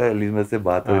रिसेंटली अली अजमत से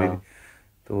बात हो रही थी,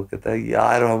 तो वो कहता है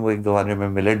यार हम एक ज़माने में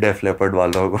मिले डेफ लेपर्ड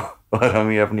वालों को और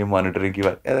हम ये अपनी मॉनिटरिंग की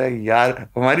बात कहता है. यार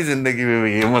हमारी ज़िंदगी में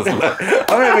भी ये मसला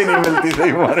हमें भी नहीं मिलती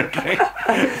सही मॉनिटरिंग.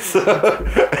 सो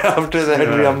आफ्टर दैट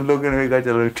हम लोगों ने कहा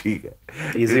चलो ठीक है,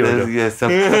 easy हो जाओ. ये सब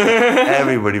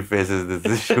everybody faces this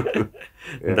issue.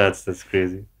 That's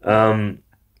crazy.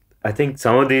 I think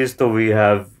some of these though we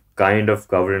have kind of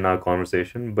covered in our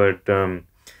conversation, but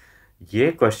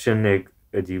ये question एक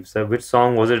अजीब सा. Which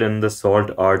song was it in the Salt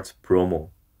Arts promo?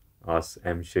 Asked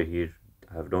M. Shahir.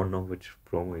 I don't know which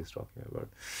promo he's talking about.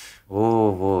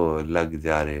 वो लग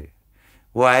जा रे,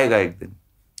 वो आएगा एक दिन.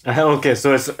 Okay,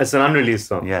 so it's an unreleased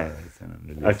song. Yeah, it's an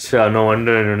unreleased. अच्छा, no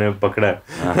wonder इन्होंने पकड़ा है.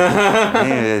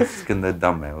 नहीं, इसके अंदर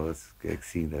दम है, वो एक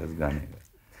सीन है उस गाने का.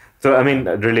 So I mean,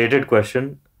 related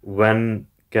question: when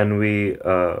can we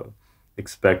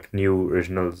expect new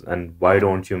originals, and why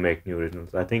don't you make new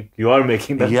originals? I think you are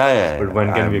making them. Yeah. But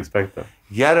when can we expect them?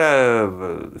 यार,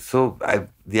 so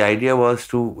the idea was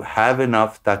to have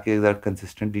enough ताकि अगर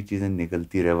consistently चीजें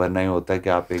निकलती रहे, वरना ये होता है कि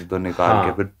आप एक दो निकाल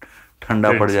के फिर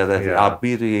ठंडा पड़ जाता है. आप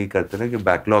भी तो यही करते हैं ना कि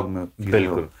बैकलॉग में.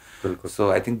 बिल्कुल.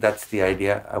 So I think that's the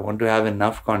idea. I want to have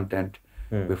enough content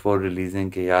before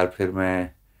releasing कि यार फिर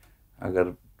मैं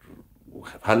अगर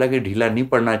हालांकि ढीला नहीं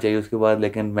पड़ना चाहिए उसके बाद,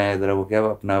 लेकिन मैं जरा वो क्या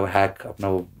अपना हैक अपना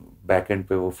वो बैकएंड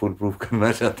पे वो फुल प्रूफ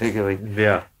करना चाहते हैं कि भाई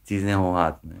चीजें हो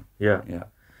हाथ में.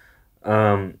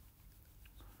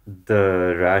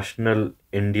 The Rational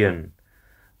Indian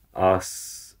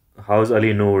asks, how's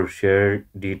Ali Noor? Share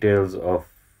details of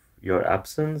your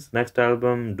absence, next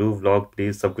album, do vlog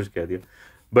please. सब कुछ कह दिया.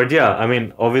 But yeah, I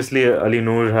mean, obviously Ali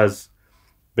Noor has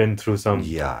been through some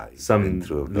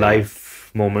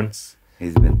life moments.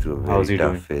 He's been through a very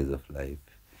tough phase of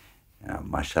life.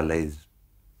 Mashallah, he's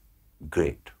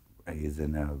great. He's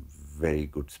in a very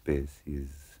good space.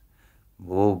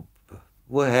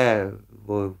 वो है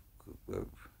वो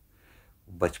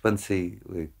बचपन से ही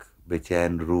एक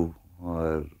बेचैन रूह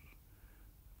और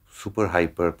super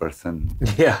hyper person.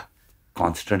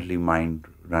 Constantly mind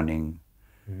running.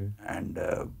 And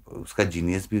उसका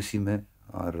genius भी उसी में,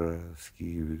 और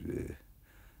उसकी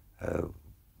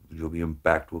जो भी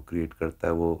impact वो create करता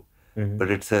है वो. But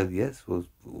it's a वो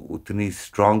उतनी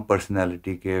strong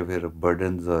personality के फिर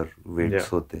burdens और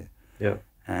weights होते हैं.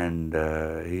 And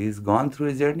he's gone through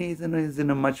his journey. He's in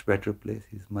a much better place.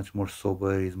 He's much more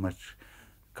sober. He's much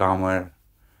calmer.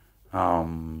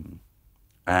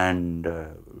 And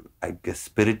I guess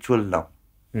spiritual now.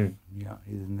 Yeah,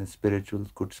 he's in a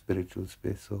good spiritual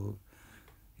space. So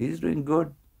he's doing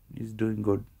good.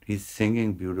 He's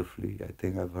singing beautifully. I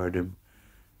think I've heard him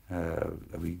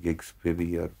अभी gigs पे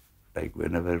भी, और like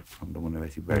whenever हम लोगों ने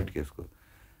वैसे बैठ के उसको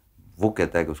वो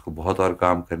कहता है कि उसको बहुत और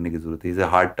काम करने की जरूरत है. He's a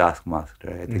hard taskmaster.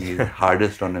 I think he's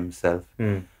hardest on himself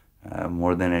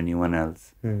more than anyone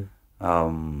else.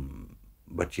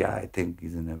 But yeah, I think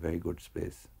he's in a very good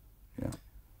space. Yeah.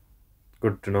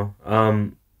 Good to know.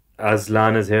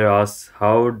 Aslan is here, asks,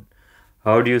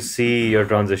 how do you see your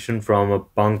transition from a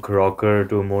punk rocker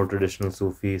to a more traditional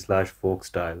Sufi / folk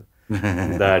style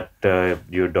that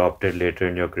you adopted later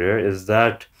in your career? Is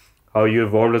that how you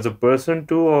evolved as a person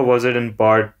too, or was it in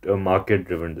part a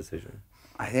market-driven decision?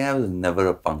 I think I was never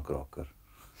a punk rocker.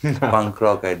 Punk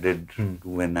rock I did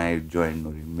when I joined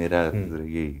Noori. मेरा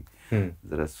ये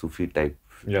जरा Sufi type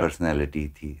personality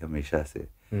थी हमेशा से.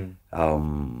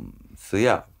 So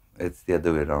yeah, it's the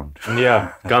other way around.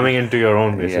 Yeah, coming into your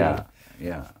own basically.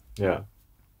 Yeah.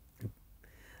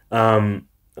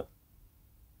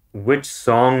 Which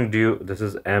song do you? This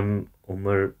is M.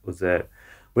 Umar Uzair.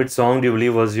 Which song do you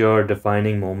believe was your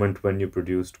defining moment when you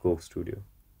produced Coke Studio?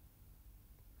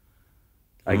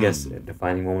 I guess a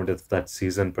defining moment of that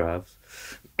season, perhaps.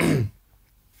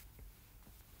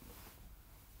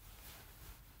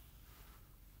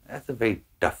 That's a very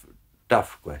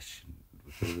tough question,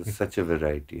 because there's such a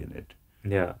variety in it.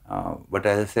 Yeah. But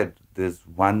as I said, there's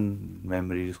one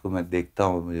memory जिसको मैं देखता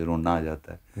हूँ मुझे रोना आ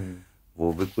जाता है.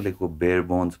 वो बिल्कुल एक वो bare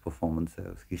bones performance है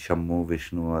उसकी, शम्मू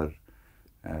विष्णु और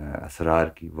असरार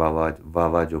की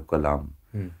वावा जो कलाम.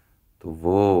 तो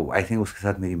वो आई थिंक उसके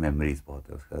साथ मेरी मेमोरीज बहुत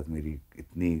है, उसके साथ मेरी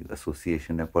इतनी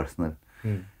एसोसिएशन है पर्सनल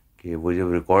कि वो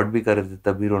जब रिकॉर्ड भी कर रहे थे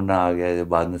तब भी रोना आ गया, जब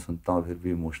बाद में सुनता हूँ फिर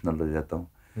भी इमोशनल हो जाता हूँ.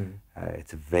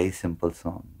 It's a very simple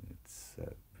song, it's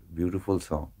a beautiful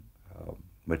song,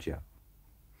 but या.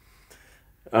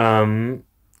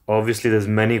 Obviously there's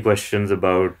many questions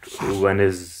about when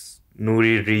is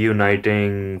Noori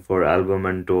reuniting for album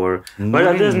and tour.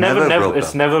 But there's never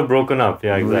it's never broken up.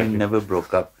 Yeah, exactly. Noori never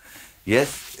broke up.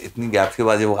 Yes, इतनी gaps के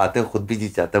बाद जब वो आते हैं खुद भी जी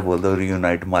चाहता है, बोलते हो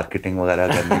reunite मार्केटिंग वगैरह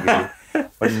करने के लिए.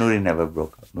 But Noori never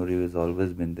broke up. Noori has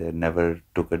always been there, never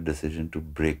took a decision to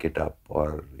break it up,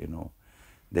 or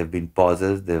there have been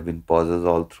pauses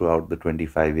all throughout the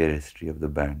 25-year history of the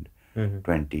band,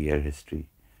 20-year history.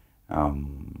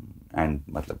 And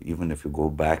even if you go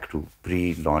back to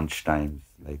pre-launch times,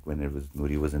 like when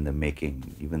Noori was in the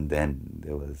making, even then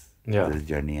there was this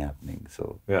journey happening.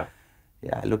 So yeah,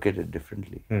 I look at it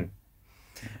differently.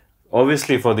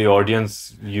 Obviously, for the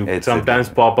audience, you sometimes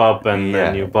pop up and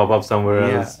then you pop up somewhere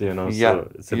else, so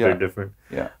it's a bit different.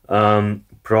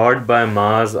 Prod by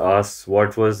Maz asks,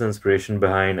 what was the inspiration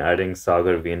behind adding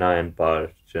Sagarveena and Paar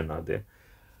Channa Dai?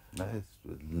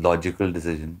 Logical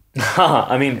decision.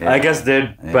 I mean, I guess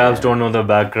they perhaps don't know the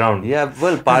background. Yeah,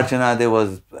 well, Paar Channa Dai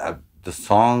was, the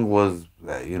song was,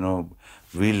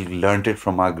 we learnt it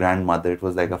from our grandmother. It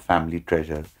was like a family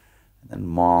treasure. And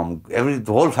mom, the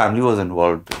whole family was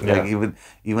involved. Yeah. Like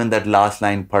even that last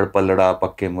line, "Pad palada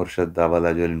pakke murshad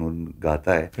wala jo Ali Noor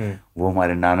गाता है, वो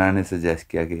हमारे नाना ने suggest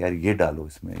किया कि यार ये डालो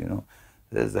इसमें,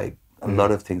 There's like a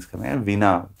lot of things coming, and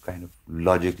Veena kind of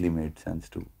logically made sense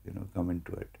to, come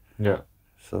into it. Yeah.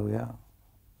 So yeah.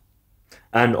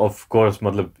 And of course,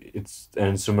 it's an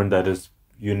instrument that is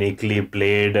uniquely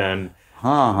played and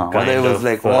It was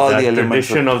like all the elements.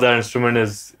 Tradition of that instrument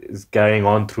is carrying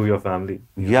on through your family.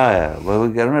 Yeah. Well,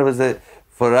 it was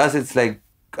for us, it's like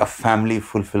a family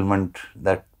fulfillment.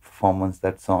 That performance,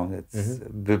 that song. It's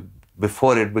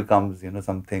before it becomes,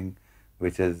 something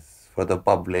which is for the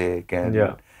public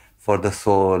and for the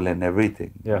soul and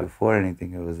everything. Yeah. Before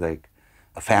anything, it was like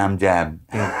a fam jam.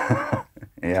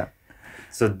 Yeah.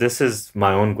 So this is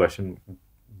my own question.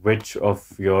 Which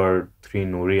of your 3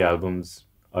 Noori albums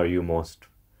are you most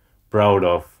proud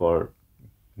of, or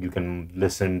you can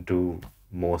listen to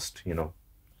most,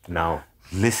 now?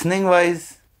 Listening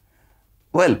wise,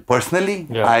 well, personally,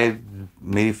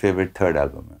 my favorite third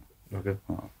album. Okay.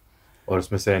 Or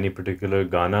उसमें से any particular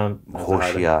गाना?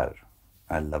 Hoshiar,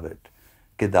 I love it.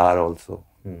 Kedar also.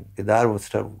 Kedar was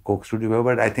Coke Studio,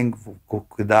 but I think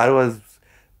Kedar was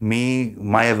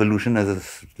my evolution as a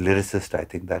lyricist. I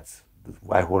think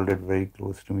I hold it very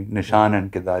close to me. Nishan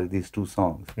and Kedar, these 2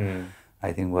 songs,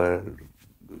 I think were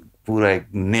पूरा एक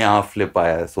नया flip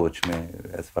आया सोच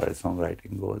में as far as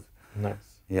songwriting goes. Nice.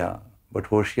 Yeah, but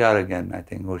Hoshiar again, I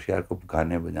think Hoshiar को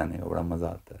गाने बजाने का बड़ा मजा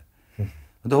आता है.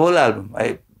 The whole album,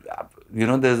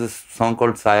 there's a song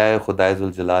called Saya Khudai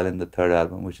Zul Jalal in the third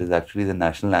album, which is actually the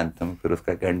national anthem. फिर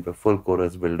उसका end पे full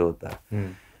chorus build होता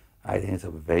है. I think it's a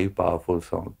very powerful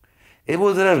song. It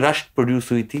was a rushed produce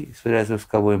हुई थी, इस वजह से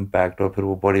उसका वो impact और फिर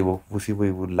वो बड़ी वो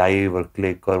live और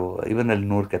click और वो even Ali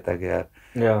Noor कहता है कि यार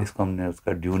इसको हमने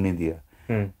उसका due नहीं दिया.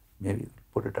 Maybe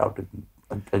put it out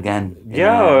again.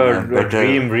 Or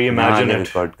reimagine it.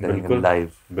 Record करेंगे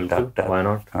live. बिल्कुल. Why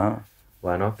not?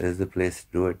 Why not? There's the place to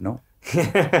do it, no?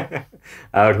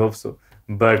 I would hope so.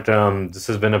 But this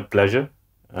has been a pleasure,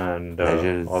 and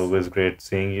always great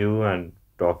seeing you and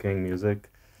talking music.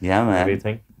 Yeah, man.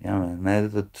 Everything. Yeah, man. मैंने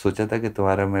तो सोचा था कि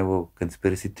तुम्हारा मैं वो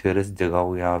conspiracy theorist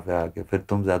जगाऊँ यहाँ पे आके, फिर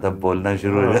तुम ज़्यादा बोलना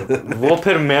शुरू हो जाते। वो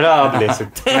फिर मेरा आप ले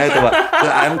सकते हैं।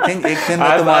 I'm thinking एक दिन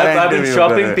मैं तुम्हारा I've been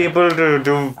shopping people to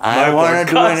do I want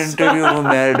to do an interview with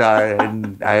Meray,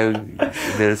 and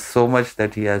there's so much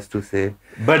that he has to say.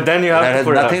 But then you have that to has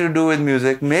put nothing to do with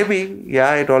music. Maybe,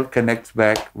 yeah, it all connects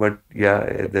back, but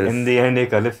yeah, there's in the end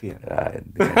एक Aleph ही है। Yeah, in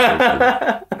the end,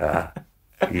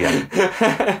 yeah.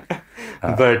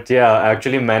 But yeah,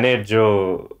 actually मैंने जो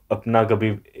अपना कभी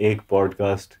एक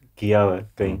podcast किया हुआ है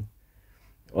कहीं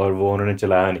और वो उन्होंने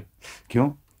चलाया नहीं। क्यों?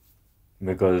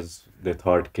 Because they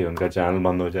thought कि उनका चैनल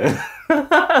बंद हो जाए।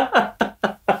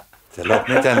 चलो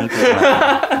अपने चैनल पे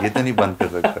ये तो नहीं बंद कर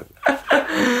सकता।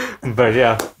 But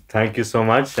yeah, thank you so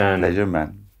much and pleasure, man.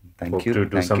 Thank you. To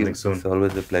do something soon. It's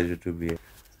always a pleasure to be here.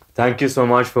 Thank you so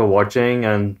much for watching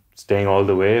and staying all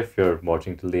the way if you're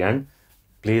watching till the end.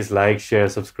 Please like, share,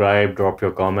 subscribe, drop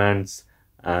your comments,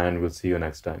 and we'll see you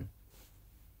next time.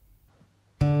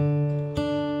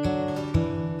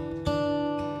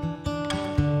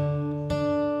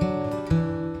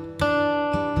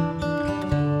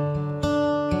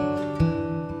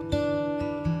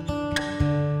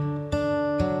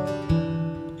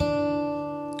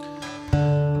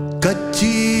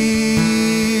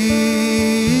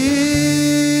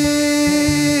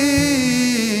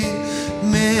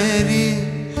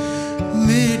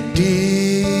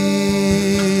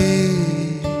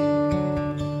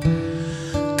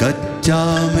 कच्चा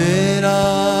मेरा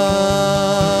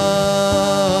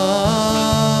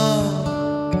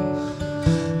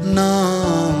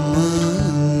नाम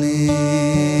ने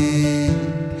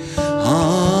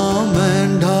हाँ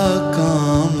मेंढा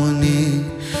कामनी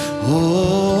हो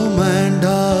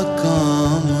मेंढा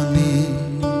कामनी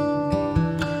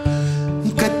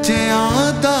कच्चियां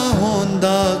दा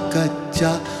होंदा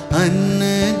कच्चा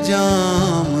अनजामनी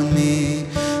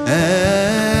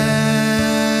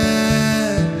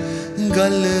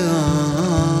गल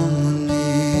आमने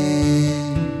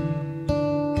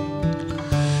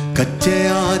कच्चे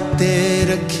आते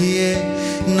रखिए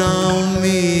ना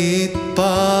उम्मीद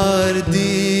पार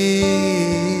दी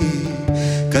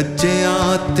कच्चे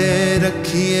आते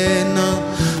रखिए ना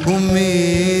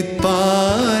उम्मीद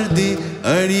पार दी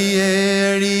अड़िए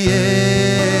अड़िए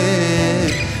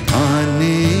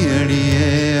हाने अड़िए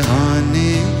हाने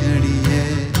अड़िए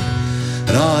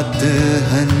रात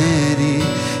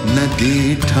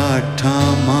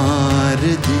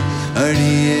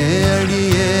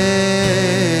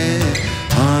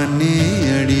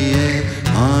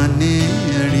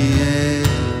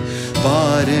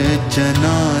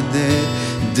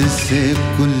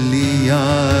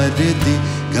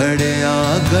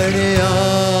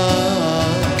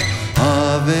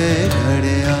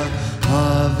घड़िया